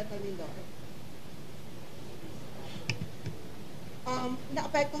sa Occidental Mindoro.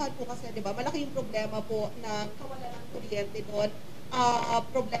 Naapektuhan po kasi, di ba, malaki yung problema po na kawalan ng kuryente doon.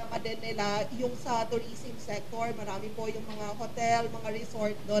 Problema din nila yung sa tourism sector. Marami po yung mga hotel, mga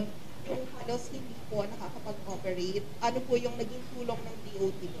resort doon, yung halos hindi po nakakapag-operate. Ano po yung naging tulong ng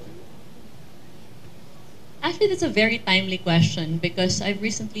DOT doon? Actually, that's a very timely question because I've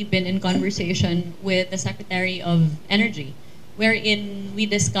recently been in conversation with the Secretary of Energy, wherein we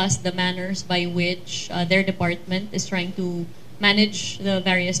discussed the manners by which their department is trying to manage the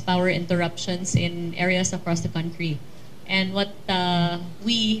various power interruptions in areas across the country. And what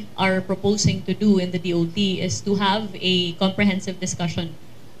we are proposing to do in the DOT is to have a comprehensive discussion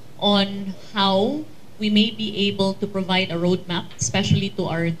on how we may be able to provide a roadmap, especially to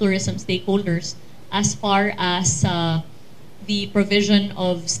our tourism stakeholders, as far as the provision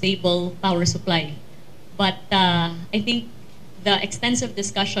of stable power supply. But I think the extensive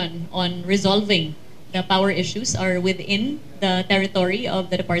discussion on resolving the power issues are within the territory of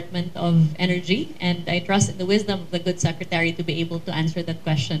the Department of Energy, and I trust in the wisdom of the good secretary to be able to answer that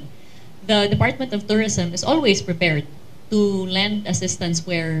question. The Department of Tourism is always prepared to lend assistance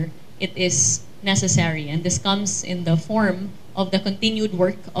where it is necessary, and this comes in the form of the continued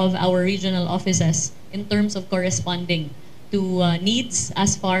work of our regional offices in terms of corresponding to needs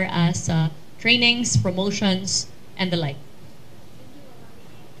as far as trainings, promotions, and the like.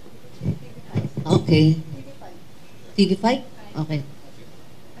 Okay. TV5? Okay.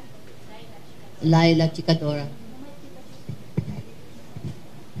 Laila Chicadora.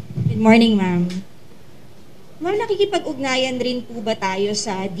 Good morning, ma'am. Ma'am, nakikipag-ugnayan rin po ba tayo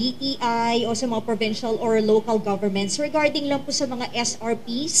sa DTI o sa mga provincial or local governments regarding lang po sa mga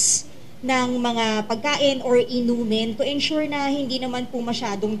SRPs ng mga pagkain or inumin to ensure na hindi naman po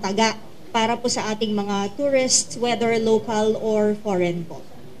masyadong taga para po sa ating mga tourists, whether local or foreign po?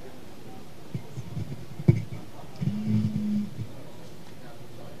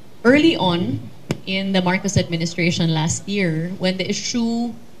 Early on in the Marcos administration last year, when the issue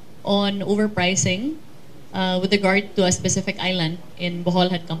on overpricing with regard to a specific island in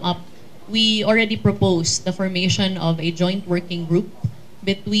Bohol had come up, we already proposed the formation of a joint working group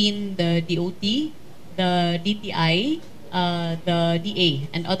between the DOT, the DTI, the DA,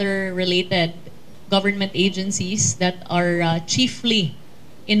 and other related government agencies that are chiefly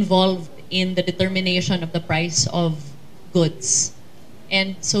involved in the determination of the price of goods.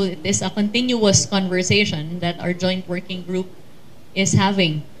 And so it is a continuous conversation that our joint working group is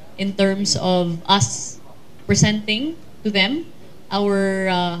having in terms of us presenting to them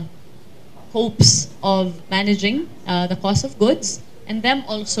our hopes of managing the cost of goods, and them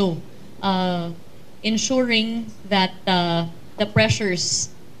also ensuring that the pressures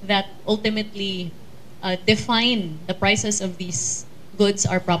that ultimately define the prices of these goods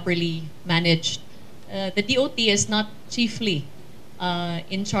are properly managed. The DOT is not chiefly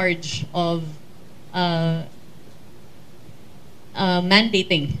in charge of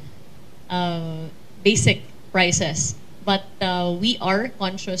mandating basic prices, but we are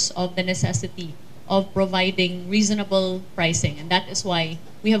conscious of the necessity of providing reasonable pricing, and that is why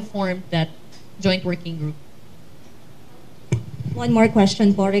we have formed that joint working group. One more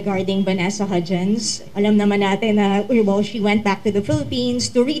question po regarding Vanessa Hudgens. Alam naman natin na well, she went back to the Philippines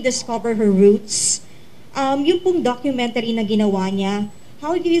to rediscover her roots. Yung pong documentary na ginawa niya,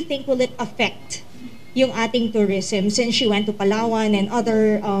 how do you think will it affect yung ating tourism since she went to Palawan and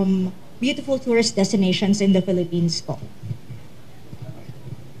other beautiful tourist destinations in the Philippines po?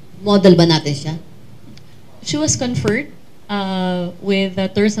 Model ba natin siya? She was conferred with a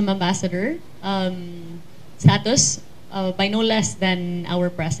tourism ambassador status by no less than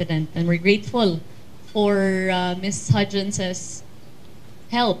our president, and we're grateful for Ms. Hudgens'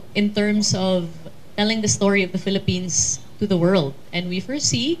 help in terms of telling the story of the Philippines to the world. And we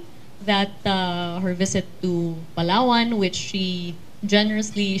foresee that her visit to Palawan, which she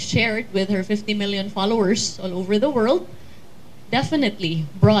generously shared with her 50 million followers all over the world, definitely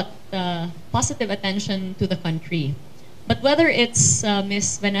brought positive attention to the country. But whether it's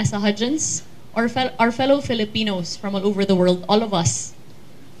Miss Vanessa Hudgens or our fellow Filipinos from all over the world, all of us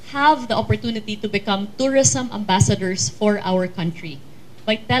have the opportunity to become tourism ambassadors for our country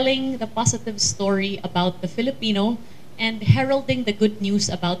by telling the positive story about the Filipino and heralding the good news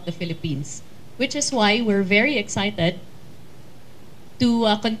about the Philippines, which is why we're very excited to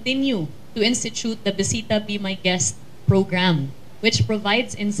continue to institute the Bisita Be My Guest program, which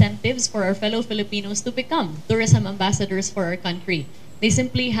provides incentives for our fellow Filipinos to become tourism ambassadors for our country. They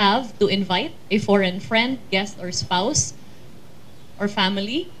simply have to invite a foreign friend, guest, or spouse or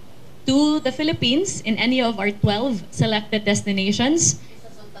family to the Philippines in any of our 12 selected destinations.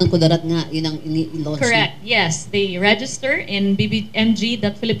 Ang kudarat nga, yun ang i-launch. Correct, yes. They register in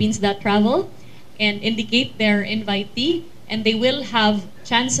bbmg.philippines.travel and indicate their invitee, and they will have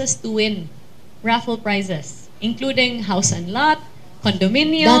chances to win raffle prizes, including house and lot,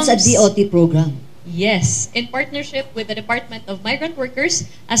 condominiums. That's a DOT program. Yes, in partnership with the Department of Migrant Workers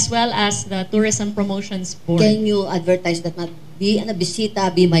as well as the Tourism Promotions Board. Can you advertise that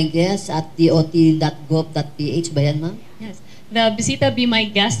Bisita Be My Guest at dot.gov.ph ba yan, ma'am? Yes. The Bisita Be My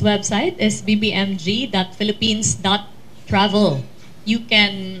Guest website is bbmg.philippines.travel. You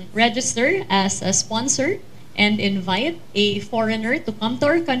can register as a sponsor and invite a foreigner to come to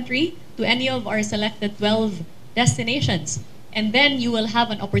our country to any of our selected 12 destinations. And then you will have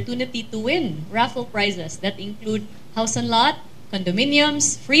an opportunity to win raffle prizes that include house and lot,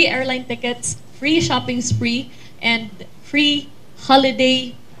 condominiums, free airline tickets, free shopping spree, and free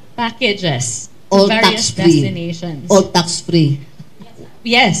holiday packages to All various tax-free. destinations. All tax-free.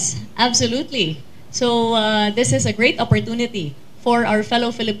 Yes, absolutely. So this is a great opportunity for our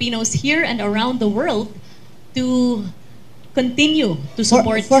fellow Filipinos here and around the world to continue to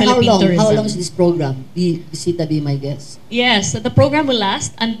support For how Philippine long? tourism. How long is this program? Bisita Be My Guest. Yes, so the program will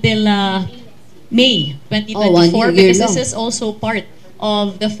last until May 2024 Oh, 1 year because long. this is also part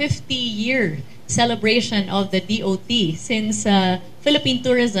of the 50-year celebration of the DOT since Philippine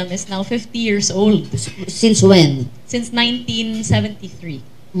tourism is now 50 years old. Since when? Since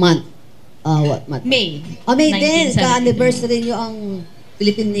 1973. Month? What month? May. May din. 1973. Ka-anniversary nyo ang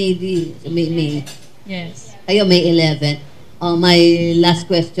Philippine Navy. May. Yes. Kayo, May 11. My last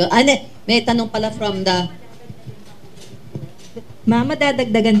question. May tanong pala from the... Ma'am,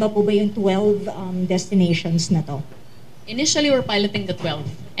 madadagdagan pa po ba yung 12 destinations na to? Initially, we're piloting the 12.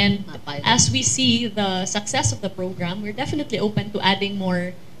 And as we see the success of the program, we're definitely open to adding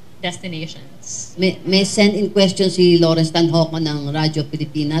more destinations. May send in question si Lawrence Tanhoco ng Radyo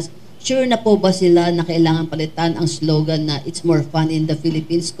Pilipinas. Sure na po ba sila na kailangan palitan ang slogan na it's more fun in the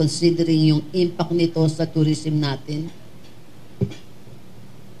Philippines considering yung impact nito sa tourism natin?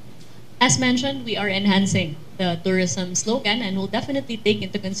 As mentioned, we are enhancing the tourism slogan and will definitely take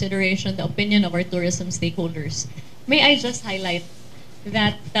into consideration the opinion of our tourism stakeholders. May I just highlight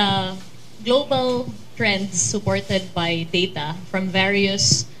that global trends supported by data from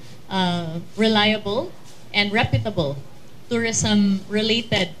various reliable and reputable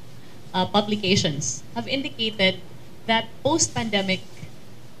tourism-related publications have indicated that post-pandemic,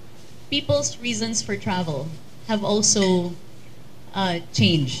 people's reasons for travel have also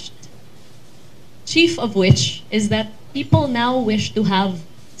changed. Chief of which is that people now wish to have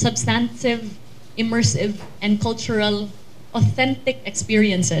substantive, immersive, and cultural, authentic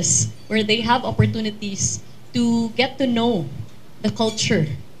experiences where they have opportunities to get to know the culture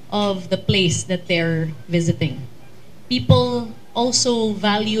of the place that they're visiting. People also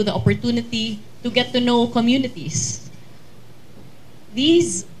value the opportunity to get to know communities.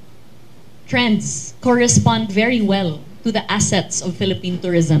 These trends correspond very well to the assets of Philippine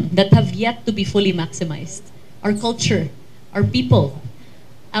tourism that have yet to be fully maximized. Our culture, our people,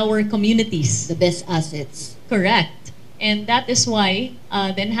 our communities. The best assets. Correct. And that is why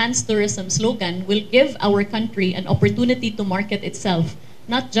the enhanced tourism slogan will give our country an opportunity to market itself,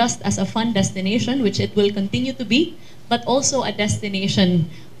 not just as a fun destination, which it will continue to be, but also a destination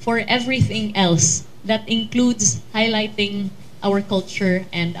for everything else that includes highlighting our culture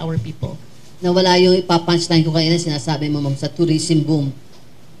and our people. Nawala yung ipapunchline ko kanina, sinasabi mo, ma'am, sa tourism boom.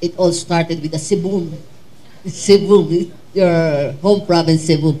 It all started with a Cebu. Cebu, your home province,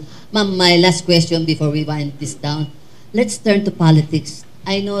 Cebu. Ma'am, my last question before we wind this down. Let's turn to politics.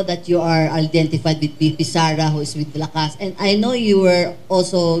 I know that you are identified with VP Sara, who is with Lakas, and I know you were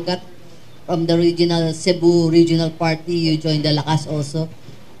also got from the regional Cebu regional party. You joined the Lakas also.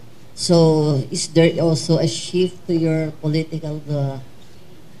 So, is there also a shift to your political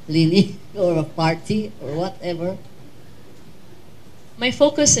leaning or a party or whatever? My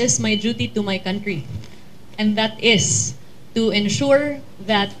focus is my duty to my country, and that is to ensure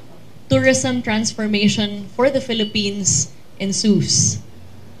that tourism transformation for the Philippines ensues.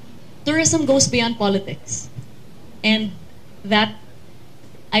 Tourism goes beyond politics, and that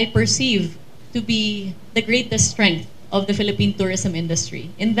I perceive to be the greatest strength of the Philippine tourism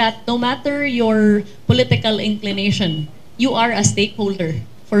industry, in that no matter your political inclination, you are a stakeholder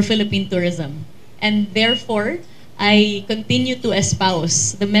for Philippine tourism. And therefore, I continue to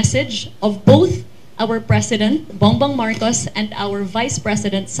espouse the message of both our President, Bongbong Marcos, and our Vice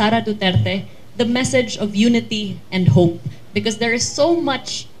President, Sara Duterte, the message of unity and hope. Because there is so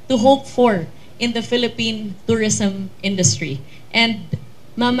much to hope for in the Philippine tourism industry. And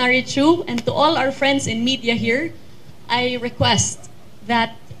Ma'am Marichu, and to all our friends in media here, I request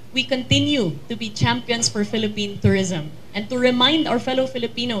that we continue to be champions for Philippine tourism and to remind our fellow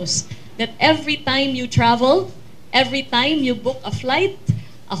Filipinos that every time you travel, every time you book a flight,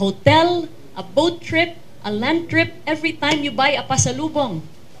 a hotel, a boat trip, a land trip, every time you buy a pasalubong,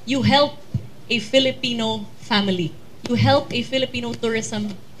 you help a Filipino family. You help a Filipino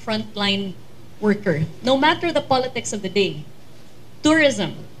tourism frontline worker. No matter the politics of the day,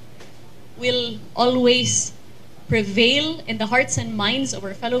 tourism will always prevail in the hearts and minds of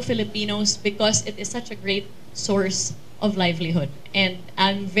our fellow Filipinos because it is such a great source of livelihood. And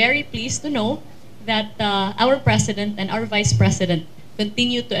I'm very pleased to know that our President and our Vice President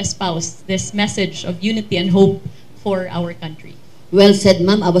continue to espouse this message of unity and hope for our country. Well said,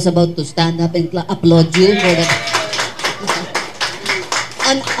 ma'am. I was about to stand up and applaud you for that.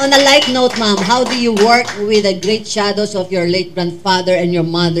 On a light note, ma'am, how do you work with the great shadows of your late grandfather and your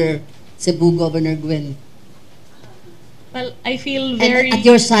mother, Cebu Governor Gwen? Well, I feel very... And at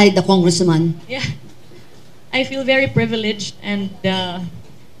your side, the congressman. Yeah. I feel very privileged and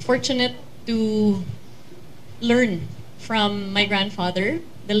fortunate to learn from my grandfather,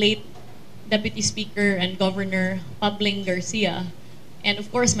 the late Deputy Speaker and Governor Pabling Garcia, and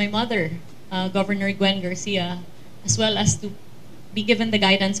of course my mother, Governor Gwen Garcia, as well as to be given the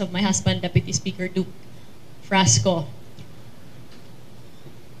guidance of my husband, Deputy Speaker Duke Frasco.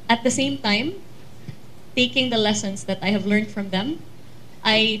 At the same time, taking the lessons that I have learned from them,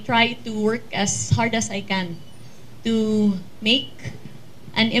 I try to work as hard as I can to make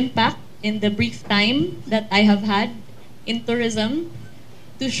an impact in the brief time that I have had in tourism,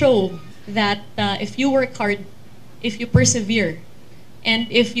 to show that if you work hard, if you persevere,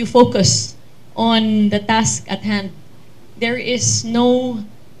 and if you focus on the task at hand, there is no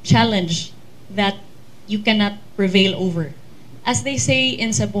challenge that you cannot prevail over. As they say in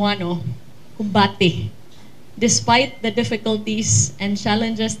Cebuano, kumbate. Despite the difficulties and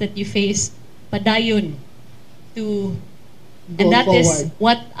challenges that you face, padayon to... Go and that forward. is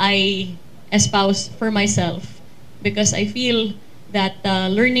what I espouse for myself, because I feel that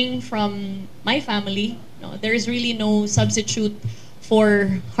learning from my family, there is really no substitute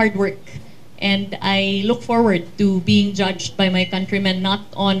for hard work. And I look forward to being judged by my countrymen, not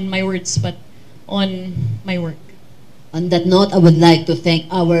on my words, but on my work. On that note, I would like to thank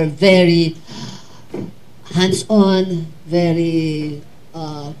our very hands-on, very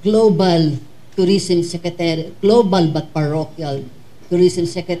global tourism secretary, global but parochial tourism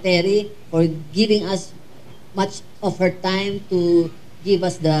secretary, for giving us much of her time to give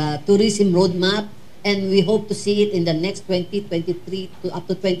us the tourism roadmap, and we hope to see it in the next 2023 to up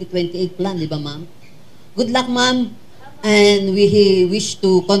to 2028 plan, di ba, ma'am? Good luck, ma'am, and we wish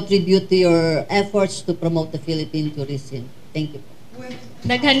to contribute to your efforts to promote the Philippine tourism. Thank you.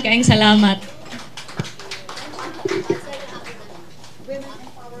 Daghan kaayong salamat.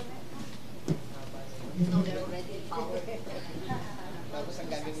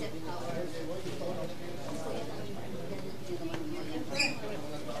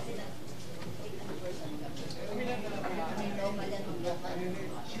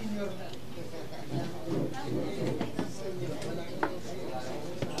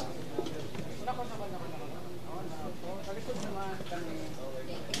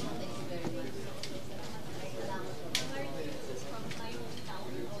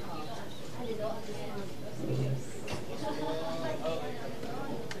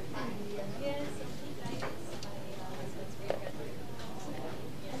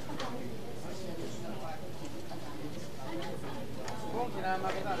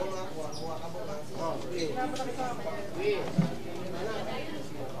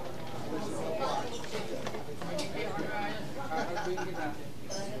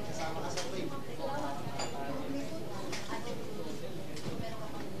 Kasama ka sa frame.